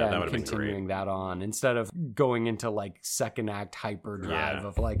 Yeah, that would have been continuing great. that on instead of going into like second act hyperdrive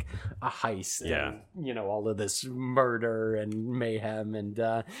of like a heist and, you know, all of this murder and mayhem. And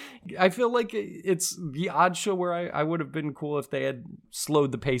I feel like it's the odd show where I would have been cool if they had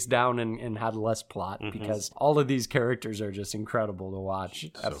slowed the pace down and had less plot, because all of these characters are just incredible to watch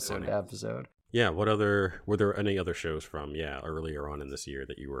episode to episode. Yeah, were there any other shows from earlier on in this year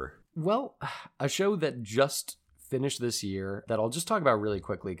that you were... Well, a show that just finished this year that I'll just talk about really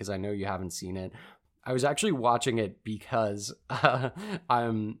quickly because I know you haven't seen it. I was actually watching it because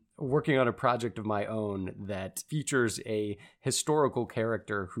I'm working on a project of my own that features a historical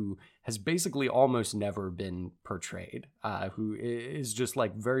character who has basically almost never been portrayed, who is just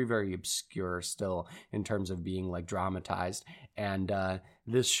like very, very obscure still in terms of being like dramatized. And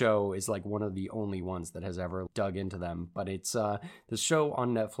this show is like one of the only ones that has ever dug into them. But it's this show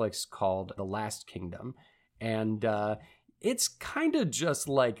on Netflix called The Last Kingdom. And it's kind of just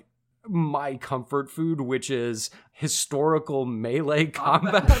like my comfort food, which is historical melee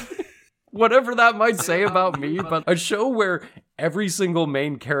combat. Whatever that might say about me, but a show where every single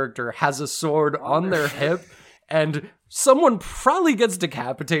main character has a sword on their hip and someone probably gets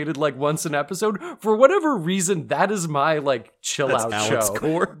decapitated like once an episode. For whatever reason, that is my like chill out Alex show.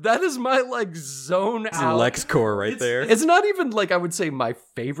 Core. That is my like zone out. Lex Core right there. It's not even like I would say my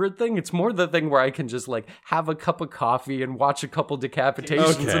favorite thing. It's more the thing where I can just like have a cup of coffee and watch a couple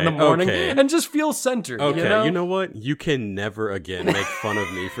decapitations in the morning and just feel centered. Okay, you know what? You can never again make fun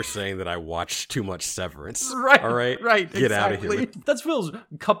of me for saying that I watched too much Severance. Right. All right. Right. Get out of here. That's Phil's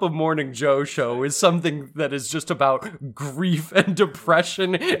Cup of Morning Joe show is something that is just about grief and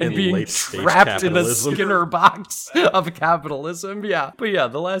depression and being late-stage trapped in a capitalism. Skinner box of capitalism. Yeah. But yeah,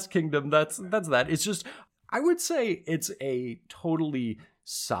 The Last Kingdom, that's that. It's just, I would say it's a totally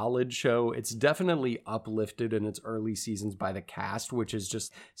solid show. It's definitely uplifted in its early seasons by the cast, which is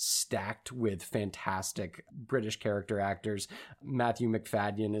just stacked with fantastic British character actors. Matthew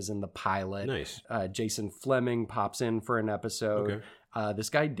McFadden is in the pilot. Nice. Jason Fleming pops in for an episode. Okay.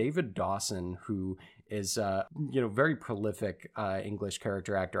 This guy David Dawson, who is very prolific English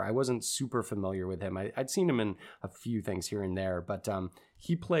character actor. I wasn't super familiar with him. I'd seen him in a few things here and there, but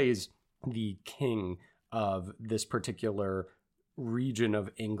he plays the king of this particular region of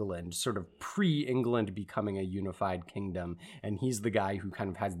England, sort of pre-England becoming a unified kingdom. And he's the guy who kind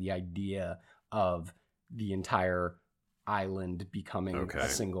of has the idea of the entire island becoming a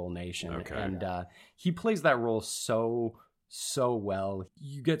single nation. And he plays that role so well.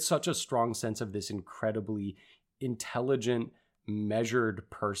 You get such a strong sense of this incredibly intelligent, measured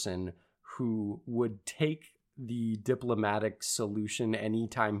person who would take the diplomatic solution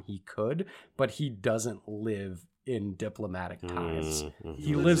anytime he could, but he doesn't live in diplomatic times.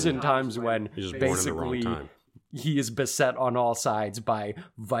 He lives in times when basically he is beset on all sides by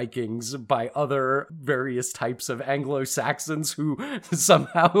Vikings, by other various types of Anglo-Saxons who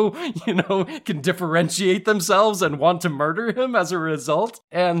somehow, can differentiate themselves and want to murder him as a result.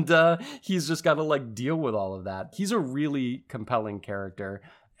 And he's just got to like deal with all of that. He's a really compelling character.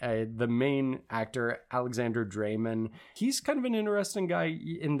 The main actor, Alexander Draymond, he's kind of an interesting guy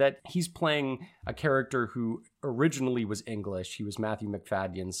in that he's playing a character who originally was English. He was Matthew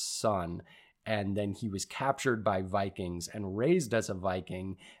McFadden's son. And then he was captured by Vikings and raised as a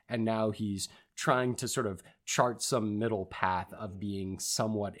Viking. And now he's trying to sort of chart some middle path of being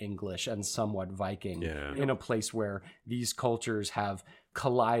somewhat English and somewhat Viking in a place where these cultures have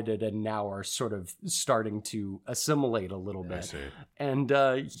collided and now are sort of starting to assimilate a little bit. And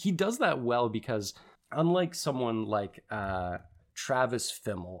he does that well because unlike someone like Travis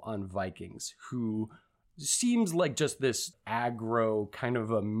Fimmel on Vikings, who seems like just this aggro kind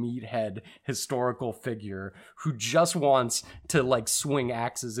of a meathead historical figure who just wants to like swing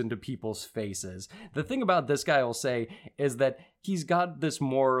axes into people's faces. The thing about this guy, I'll say, is that he's got this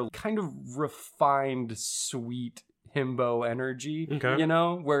more kind of refined, sweet himbo energy,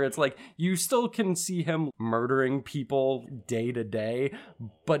 where it's like you still can see him murdering people day to day,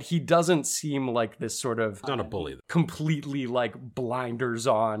 but he doesn't seem like this sort of He's not a bully. Completely like blinders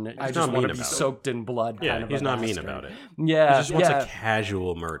on. I just want to be soaked in blood. Yeah, kind of he's not mean bastard. about it. Yeah, He just wants a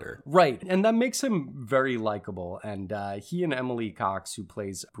casual murder. Right, and that makes him very likable. And he and Emily Cox, who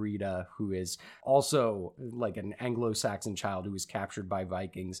plays Brita, who is also like an Anglo-Saxon child who was captured by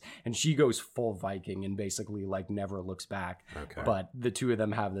Vikings, and she goes full Viking and basically like never looks back. But the two of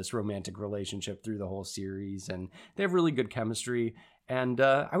them have this romantic relationship through the whole series, and they have really good chemistry. And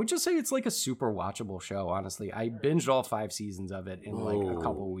I would just say it's like a super watchable show, honestly. I binged all 5 seasons of it in like a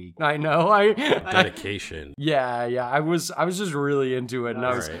couple weeks. I know. Dedication. Yeah. I was just really into it, and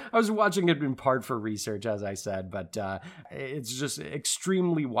I was watching it in part for research, as I said, but it's just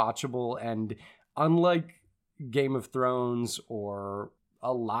extremely watchable. And unlike Game of Thrones or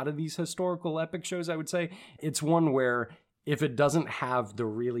a lot of these historical epic shows, I would say it's one where if it doesn't have the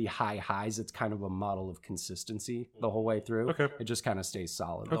really high highs, it's kind of a model of consistency the whole way through. It just kind of stays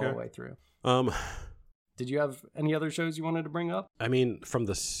solid the whole way through. Did you have any other shows you wanted to bring up? I mean, from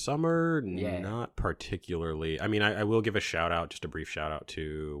the summer, not particularly. I mean, I will give a shout out, just a brief shout out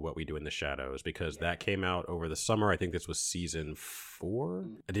to What We Do in the Shadows, because that came out over the summer. I think this was season 4.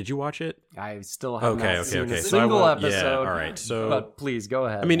 Did you watch it? I still have not seen a So single episode. Yeah, all right. So, but please go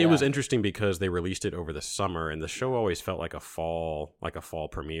ahead. I mean, it was interesting because they released it over the summer, and the show always felt like a fall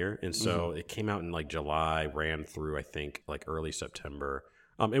premiere, and so it came out in like July, ran through I think like early September.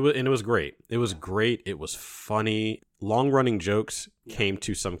 It was great. It was great. It was funny. Long running jokes came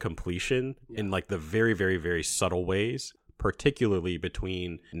to some completion in like the very, very, very subtle ways, particularly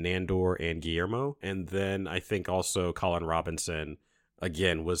between Nandor and Guillermo. And then I think also Colin Robinson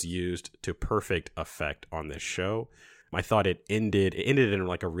again was used to perfect effect on this show. I thought it ended in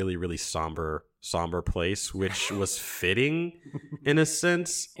like a really, really somber somber place, which was fitting in a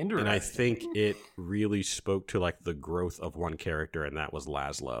sense. And I think it really spoke to like the growth of one character, and that was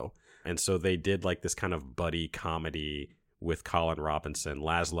Laszlo. And so they did like this kind of buddy comedy with Colin Robinson,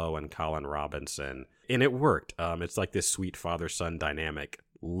 Laszlo and Colin Robinson, and it worked. It's like this sweet father-son dynamic,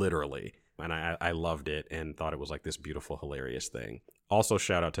 literally. And I loved it and thought it was like this beautiful, hilarious thing. Also,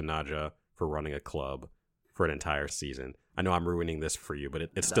 shout out to Nadja for running a club for an entire season. I know I'm ruining this for you, but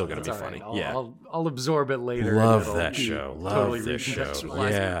it's still going to be funny. Right. I'll absorb it later. Love that show. Love this show.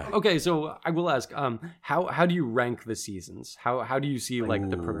 Yeah. Okay, so I will ask, how do you rank the seasons? How do you see like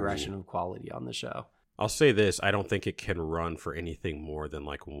the progression of quality on the show? I'll say this: I don't think it can run for anything more than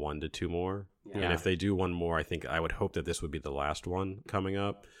like 1 to 2 more. Yeah. And if they do one more, I would hope that this would be the last one coming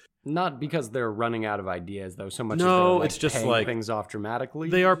up. Not because they're running out of ideas, though, so much as no, they're like it's just paying like things off dramatically.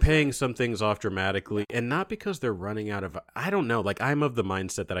 They are paying some things off dramatically, and not because they're running out of. I don't know. Like, I'm of the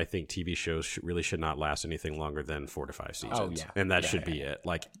mindset that I think TV shows really should not last anything longer than 4 to 5 seasons. Oh, yeah. And that should be it.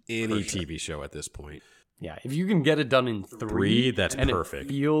 Like any TV show at this point. Yeah, if you can get it done in 3, that's and perfect. It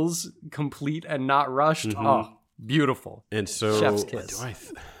feels complete and not rushed. Oh, beautiful. And so, Chef's kiss.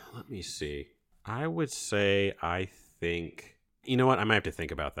 Let me see. I would say I think. You know what? I might have to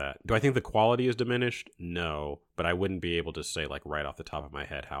think about that. Do I think the quality is diminished? No, but I wouldn't be able to say like right off the top of my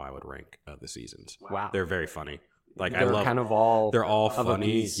head how I would rank the seasons. Wow, they're very funny. Like they're I love kind of all. They're all funny.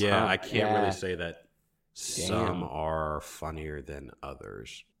 Piece, yeah, I can't really say that Damn. some are funnier than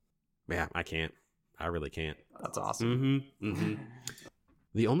others. Yeah, I can't. I really can't. That's awesome.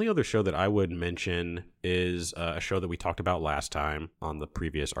 The only other show that I would mention is a show that we talked about last time on the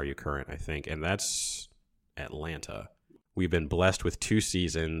previous Are You Current, I think, and that's Atlanta. We've been blessed with 2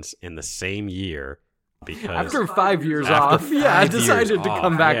 seasons in the same year because after 5 years off, I decided to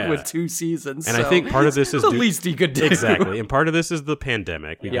come back with 2 seasons. And I think part of this is the least he could do. Exactly. And part of this is the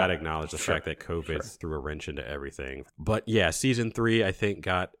pandemic. We got to acknowledge the fact that COVID threw a wrench into everything. But yeah, season 3, I think,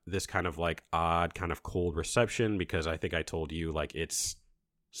 got this kind of like odd, kind of cold reception because I think I told you like it's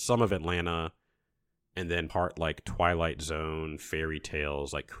some of Atlanta and then part like Twilight Zone, fairy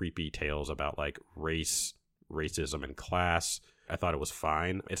tales, like creepy tales about like racism and class. I thought it was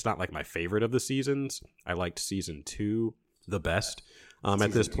fine. It's not like my favorite of the seasons. I liked season 2 the best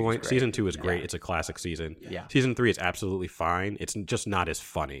at this point. Season 2 is great. Yeah. It's a classic season. Yeah. Season 3 is absolutely fine. It's just not as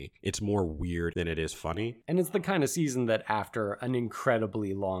funny. It's more weird than it is funny. And it's the kind of season that after an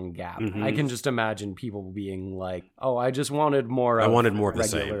incredibly long gap, I can just imagine people being like, oh, I just wanted more of the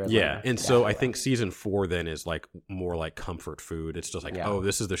same. Atlanta. Yeah. And so I think season 4 then is like more like comfort food. It's just like, oh,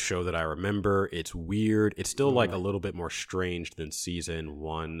 this is the show that I remember. It's weird. It's still like a little bit more strange than season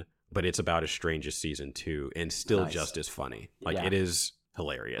 1. But it's about as strange as season 2 and still just as funny. Like it is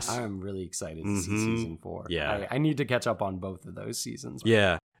hilarious. I'm really excited to see season 4. Yeah. I need to catch up on both of those seasons.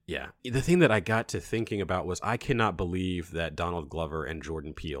 Yeah. Yeah. The thing that I got to thinking about was I cannot believe that Donald Glover and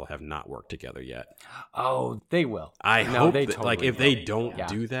Jordan Peele have not worked together yet. Oh, they will. I hope that, totally like if they don't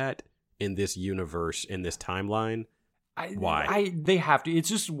do that in this universe, in this timeline, why? They have to. It's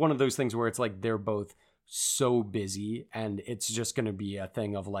just one of those things where it's like they're both so busy and it's just going to be a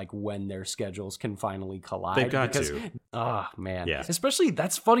thing of like when their schedules can finally collide. They've got to. Oh, man. Yeah. Especially,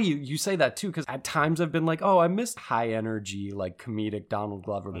 that's funny you say that too, because at times I've been like, oh, I missed high energy, like comedic Donald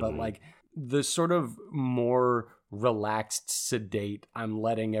Glover, but like the sort of more relaxed, sedate, I'm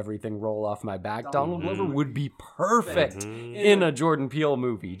letting everything roll off my back Donald Glover would be perfect in a Jordan Peele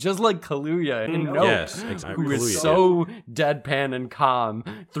movie, just like Kaluuya in Nope, who is so deadpan and calm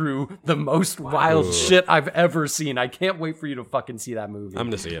through the most wild shit I've ever seen. I can't wait for you to fucking see that movie. I'm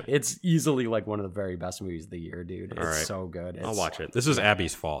gonna see it. It's easily like one of the very best movies of the year, dude. It's so good. I'll watch it. This is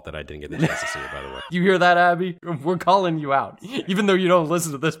Abby's fault that I didn't get the chance to see it, by the way. You hear that, Abby? We're calling you out. Even though you don't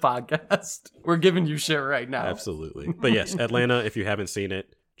listen to this podcast, we're giving you shit right now. Absolutely. But yes, Atlanta, if you haven't seen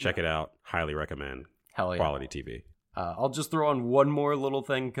it, check it out. Highly recommend. Hell yeah. Quality TV. I'll just throw on one more little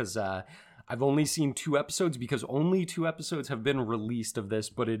thing because I've only seen 2 episodes because only 2 episodes have been released of this,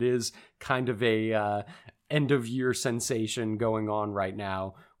 but it is kind of a end of year sensation going on right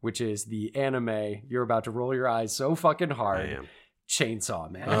now, which is the anime. You're about to roll your eyes so fucking hard. I am. Chainsaw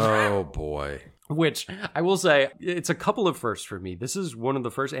Man. Oh boy. Which I will say, it's a couple of firsts for me. This is one of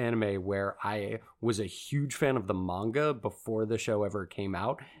the first anime where I was a huge fan of the manga before the show ever came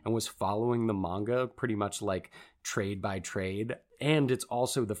out and was following the manga pretty much like trade by trade. And it's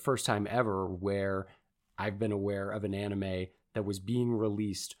also the first time ever where I've been aware of an anime that was being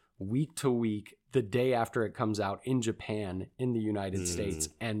released week to week the day after it comes out in Japan, in the United States.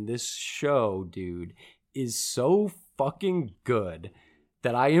 And this show, dude, is so fucking good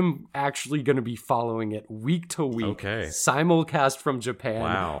that I am actually going to be following it week to week. Okay. Simulcast from Japan.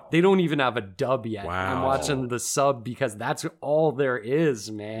 Wow. They don't even have a dub yet. Wow. I'm watching the sub because that's all there is,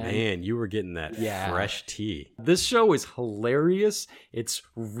 man. Man, you were getting that fresh tea. This show is hilarious. It's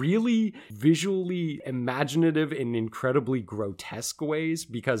really visually imaginative in incredibly grotesque ways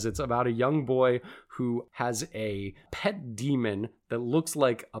because it's about a young boy who has a pet demon that looks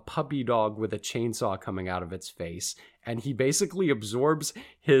like a puppy dog with a chainsaw coming out of its face. And he basically absorbs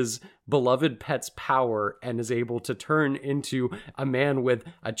his beloved pet's power and is able to turn into a man with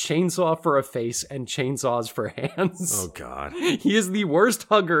a chainsaw for a face and chainsaws for hands. Oh, God. He is the worst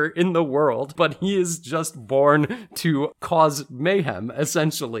hugger in the world, but he is just born to cause mayhem,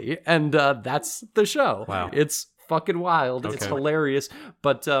 essentially. And that's the show. Wow. It's fucking wild. Okay. It's hilarious,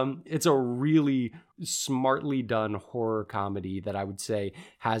 but it's a really smartly done horror comedy that I would say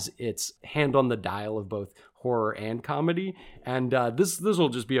has its hand on the dial of both horror and comedy. And this will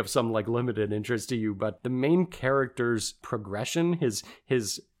just be of some like limited interest to you, but the main character's progression, his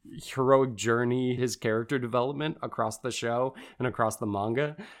heroic journey, his character development across the show and across the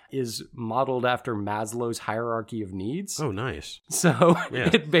manga is modeled after Maslow's hierarchy of needs. Oh, nice. So Yeah.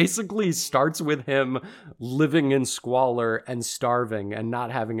 it basically starts with him living in squalor and starving and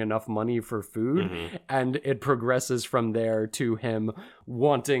not having enough money for food. Mm-hmm. And it progresses from there to him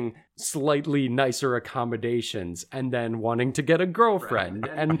wanting slightly nicer accommodations and then wanting to get a girlfriend.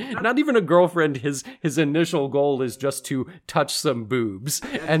 And not even a girlfriend, his initial goal is just to touch some boobs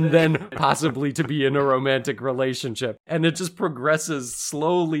and then possibly to be in a romantic relationship. And it just progresses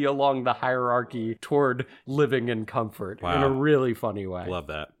slowly along the hierarchy toward living in comfort in Wow. a really funny way. Love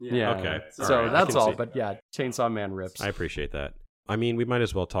that. Yeah. Okay. So All right. I that's can all. see- But yeah, Chainsaw Man rips. I appreciate that. I mean, we might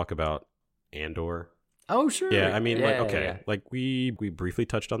as well talk about Andor. Oh, sure. Yeah, I mean, like, Yeah, okay, yeah. like we briefly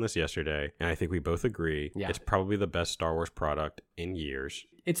touched on this yesterday, and I think we both agree Yeah. it's probably the best Star Wars product in years.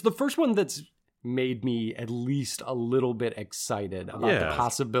 It's the first one that's made me at least a little bit excited about the Yeah.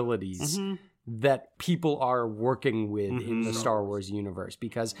 possibilities that people are working with in the Star Wars universe,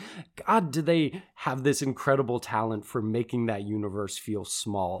 because God, do they have this incredible talent for making that universe feel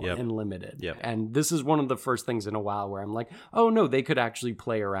small Yep. and limited. Yep. And this is one of the first things in a while where I'm like, oh no, they could actually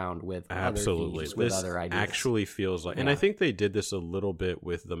play around with Absolutely. other things, with This other ideas. actually feels like, and I think they did this a little bit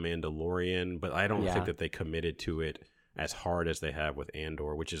with The Mandalorian, but I don't Yeah. think that they committed to it as hard as they have with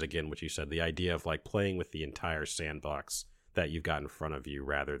Andor, which is, again, what you said, the idea of like playing with the entire sandbox that you've got in front of you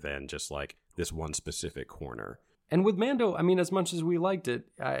rather than just like this one specific corner. And with Mando, I mean, as much as we liked it,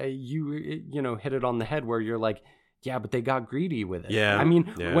 you hit it on the head where you're like, yeah, but they got greedy with it. Yeah, I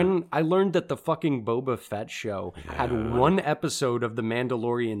mean, yeah. when I learned that the fucking Boba Fett show had one episode of The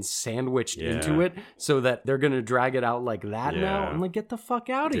Mandalorian sandwiched into it so that they're going to drag it out like that now, Yeah. I'm like, get the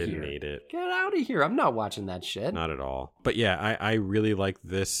fuck out of Didn't here. need it. Get out of here. I'm not watching that shit. Not at all. But yeah, I really like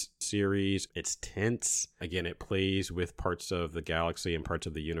this series. It's tense. Again, it plays with parts of the galaxy and parts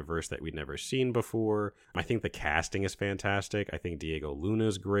of the universe that we'd never seen before. I think the casting is fantastic. I think Diego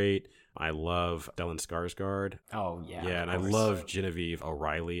Luna's great. I love Stellan Skarsgård. Oh, yeah. Yeah, and I love Genevieve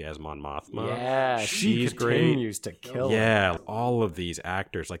O'Reilly as Mon Mothma. Yeah, she she's great. continues to kill it. Yeah, all of these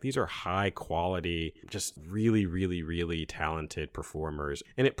actors, like these are high quality, just really, really, really talented performers.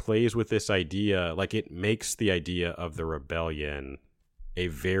 And it plays with this idea, like it makes the idea of the rebellion a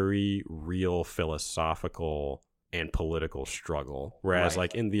very real philosophical and political struggle. Whereas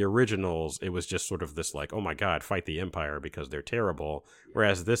like in the originals, it was just sort of this like, oh my God, fight the Empire because they're terrible.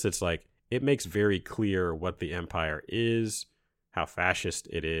 Whereas this, it's like, it makes very clear what the Empire is, how fascist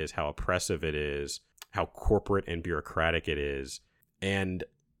it is, how oppressive it is, how corporate and bureaucratic it is, and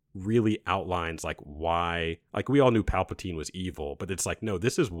really outlines like why, like we all knew Palpatine was evil, but it's like, no,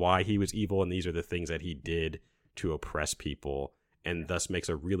 this is why he was evil and these are the things that he did to oppress people, and thus makes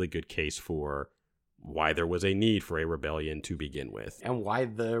a really good case for why there was a need for a rebellion to begin with. And why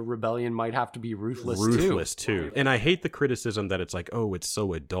the rebellion might have to be ruthless Too. And I hate the criticism that it's like, oh, it's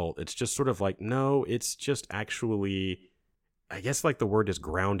so adult. It's just sort of like, no, it's just actually, I guess like the word is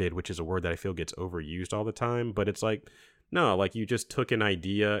grounded, which is a word that I feel gets overused all the time. But it's like, no, like you just took an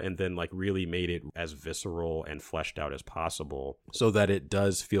idea and then like really made it as visceral and fleshed out as possible so that it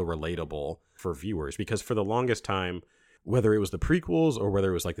does feel relatable for viewers. Because for the longest time, whether it was the prequels or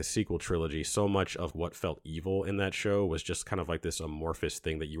whether it was like the sequel trilogy, so much of what felt evil in that show was just kind of like this amorphous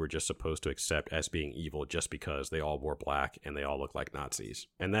thing that you were just supposed to accept as being evil just because they all wore black and they all looked like Nazis.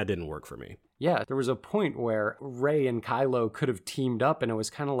 And that didn't work for me. Yeah, there was a point where Rey and Kylo could have teamed up, and it was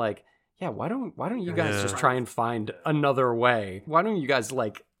kind of like, yeah, why don't you guys just try and find another way? Why don't you guys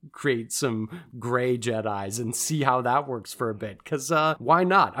like create some gray Jedis and see how that works for a bit. Because why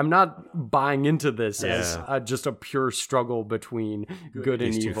not? I'm not buying into this as just a pure struggle between good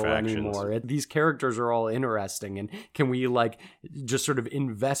and evil anymore. These characters are all interesting, and can we like just sort of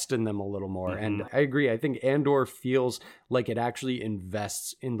invest in them a little more? And I agree. I think Andor feels like it actually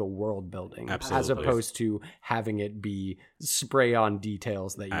invests in the world building as opposed to having it be spray on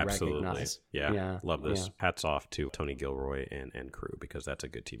details that you recognize. Yeah. Love this. Hats off to Tony Gilroy and crew, because that's a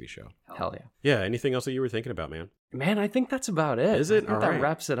good TV show. Hell yeah. Yeah. Anything else that you were thinking about, man? Man, I think that's about it. Is it? I think that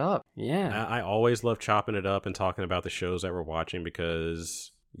wraps it up. Yeah. I always love chopping it up and talking about the shows that we're watching,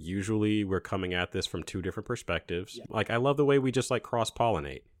 because usually we're coming at this from two different perspectives. Like, I love the way we just like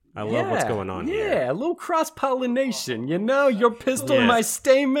cross-pollinate. I love what's going on here. Yeah, a little cross-pollination, you know? Your pistol, my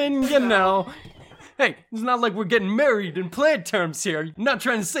stamen, you know? Hey, it's not like we're getting married in plant terms here. You're not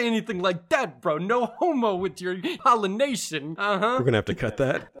trying to say anything like that, bro. No homo with your pollination. We're gonna have to cut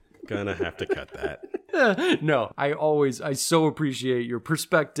that. No, I so appreciate your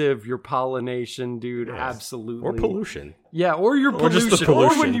perspective, your pollination, dude. Yes. Absolutely. Or pollution. Yeah, or your pollution. Just the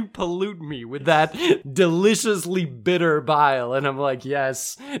pollution. Or when you pollute me with that deliciously bitter bile. And I'm like,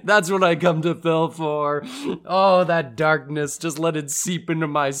 yes, that's what I come to Phil for. Oh, that darkness. Just let it seep into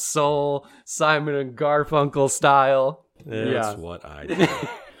my soul. Simon and Garfunkel style. That's what I do.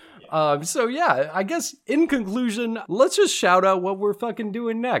 So yeah, I guess in conclusion, let's just shout out what we're fucking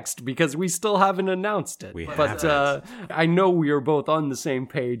doing next, because we still haven't announced it. But I know we are both on the same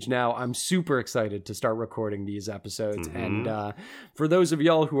page now. I'm super excited to start recording these episodes. And for those of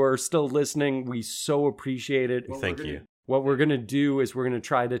y'all who are still listening, we so appreciate it. Thank you. What we're going to do is we're going to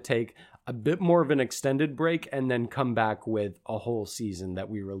try to take a bit more of an extended break and then come back with a whole season that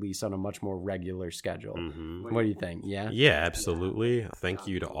we release on a much more regular schedule. What do you think? Yeah? Yeah, absolutely. Thank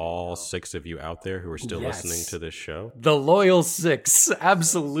you to all 6 of you out there who are still listening to this show. The loyal 6.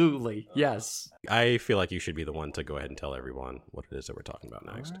 Absolutely. Yes. I feel like you should be the one to go ahead and tell everyone what it is that we're talking about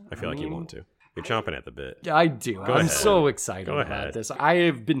next. I feel like you want to. You're chomping at the bit. I do. I'm so excited about this. I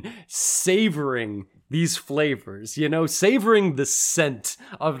have been savoring these flavors, you know, savoring the scent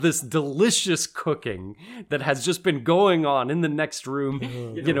of this delicious cooking that has just been going on in the next room,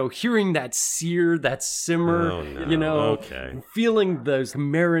 you know, hearing that sear, that simmer, you know, feeling those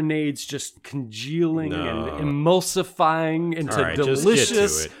marinades just congealing and emulsifying into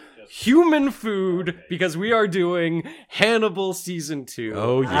delicious human food, because we are doing Hannibal season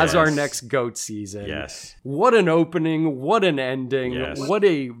 2 as our next GOAT season. Yes. What an opening, what an ending, what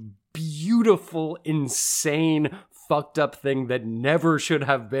a beautiful, insane, fucked up thing that never should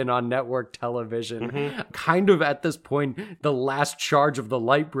have been on network television. Kind of at this point, the last charge of the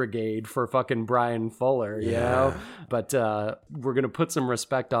Light Brigade for fucking Brian Fuller, you know? But we're going to put some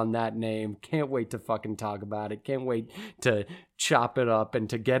respect on that name. Can't wait to fucking talk about it. Can't wait to chop it up and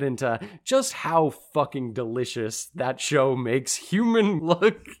to get into just how fucking delicious that show makes human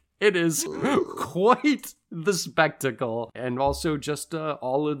look. It is quite the spectacle. And also just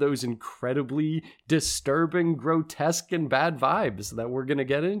all of those incredibly disturbing, grotesque, and bad vibes that we're going to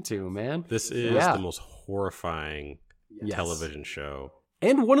get into, man. This is the most horrifying television show.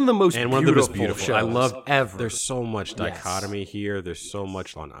 And one of the most beautiful shows I love ever. There's so much dichotomy here. There's so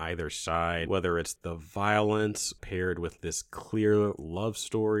much on either side, whether it's the violence paired with this clear love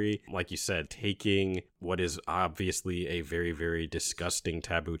story. Like you said, taking what is obviously a very, very disgusting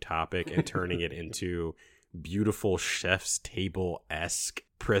taboo topic and turning it into beautiful chef's table-esque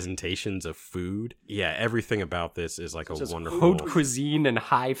presentations of food. Yeah, everything about this is like just a wonderful haute cuisine and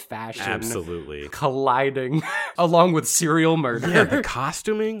high fashion. Absolutely. Colliding along with serial murder. Yeah, the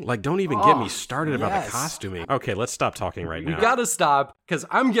costuming. Like, don't even get me started about the costuming. Okay, let's stop talking right now. We gotta stop, because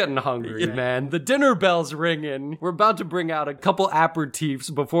I'm getting hungry, man. The dinner bell's ringing. We're about to bring out a couple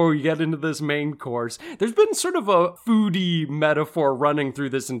aperitifs before we get into this main course. There's been sort of a foodie metaphor running through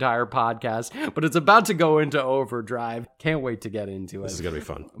this entire podcast, but it's about to go into overdrive. Can't wait to get into it. This is gonna be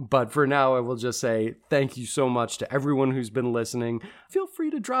fun. But for now, I will just say thank you so much to everyone who's been listening. Feel free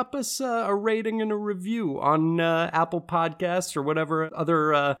to drop us a rating and a review on Apple Podcasts or whatever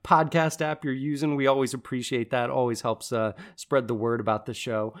other podcast app you're using. We always appreciate that. Always helps spread the word about the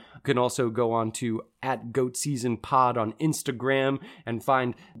show. You can also go on to @GoatSeasonPod on Instagram and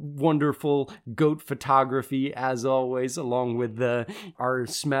find wonderful goat photography, as always, along with our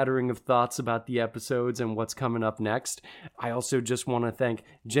smattering of thoughts about the episodes and what's coming up next. I also just want to thank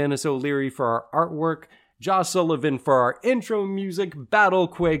Janice O'Leary for our artwork, Josh Sullivan for our intro music,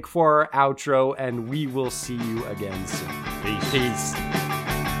 Battlequake for our outro, and we will see you again soon. Peace.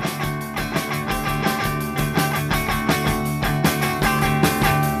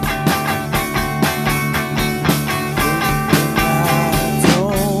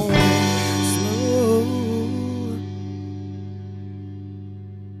 Don't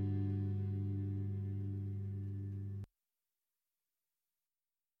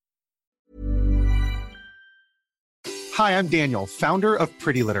Hi, I'm Daniel, founder of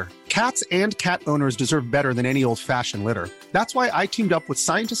Pretty Litter. Cats and cat owners deserve better than any old-fashioned litter. That's why I teamed up with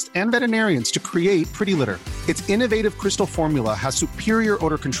scientists and veterinarians to create Pretty Litter. Its innovative crystal formula has superior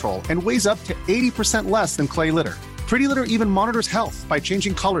odor control and weighs up to 80% less than clay litter. Pretty Litter even monitors health by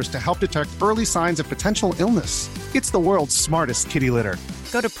changing colors to help detect early signs of potential illness. It's the world's smartest kitty litter.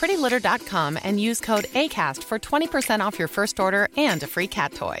 Go to prettylitter.com and use code ACAST for 20% off your first order and a free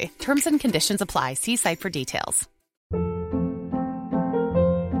cat toy. Terms and conditions apply. See site for details.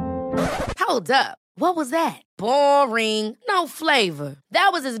 Hold up. What was that? Boring. No flavor.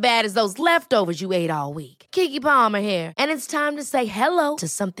 That was as bad as those leftovers you ate all week. Keke Palmer here, and it's time to say hello to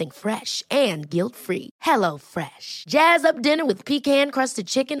something fresh and guilt-free. Hello Fresh. Jazz up dinner with pecan-crusted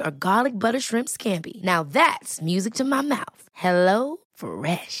chicken or garlic butter shrimp scampi. Now that's music to my mouth. Hello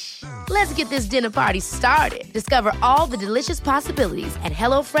Fresh. Let's get this dinner party started. Discover all the delicious possibilities at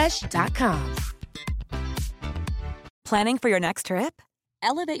hellofresh.com. Planning for your next trip?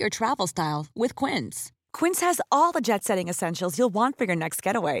 Elevate your travel style with Quince. Quince has all the jet-setting essentials you'll want for your next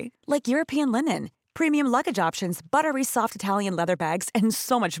getaway, like European linen, premium luggage options, buttery soft Italian leather bags, and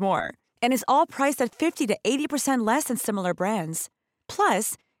so much more. And is all priced at 50 to 80% less than similar brands.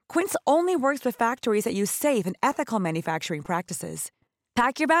 Plus, Quince only works with factories that use safe and ethical manufacturing practices.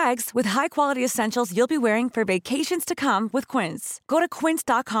 Pack your bags with high-quality essentials you'll be wearing for vacations to come with Quince. Go to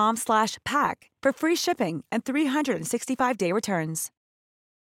quince.com/pack for free shipping and 365-day returns.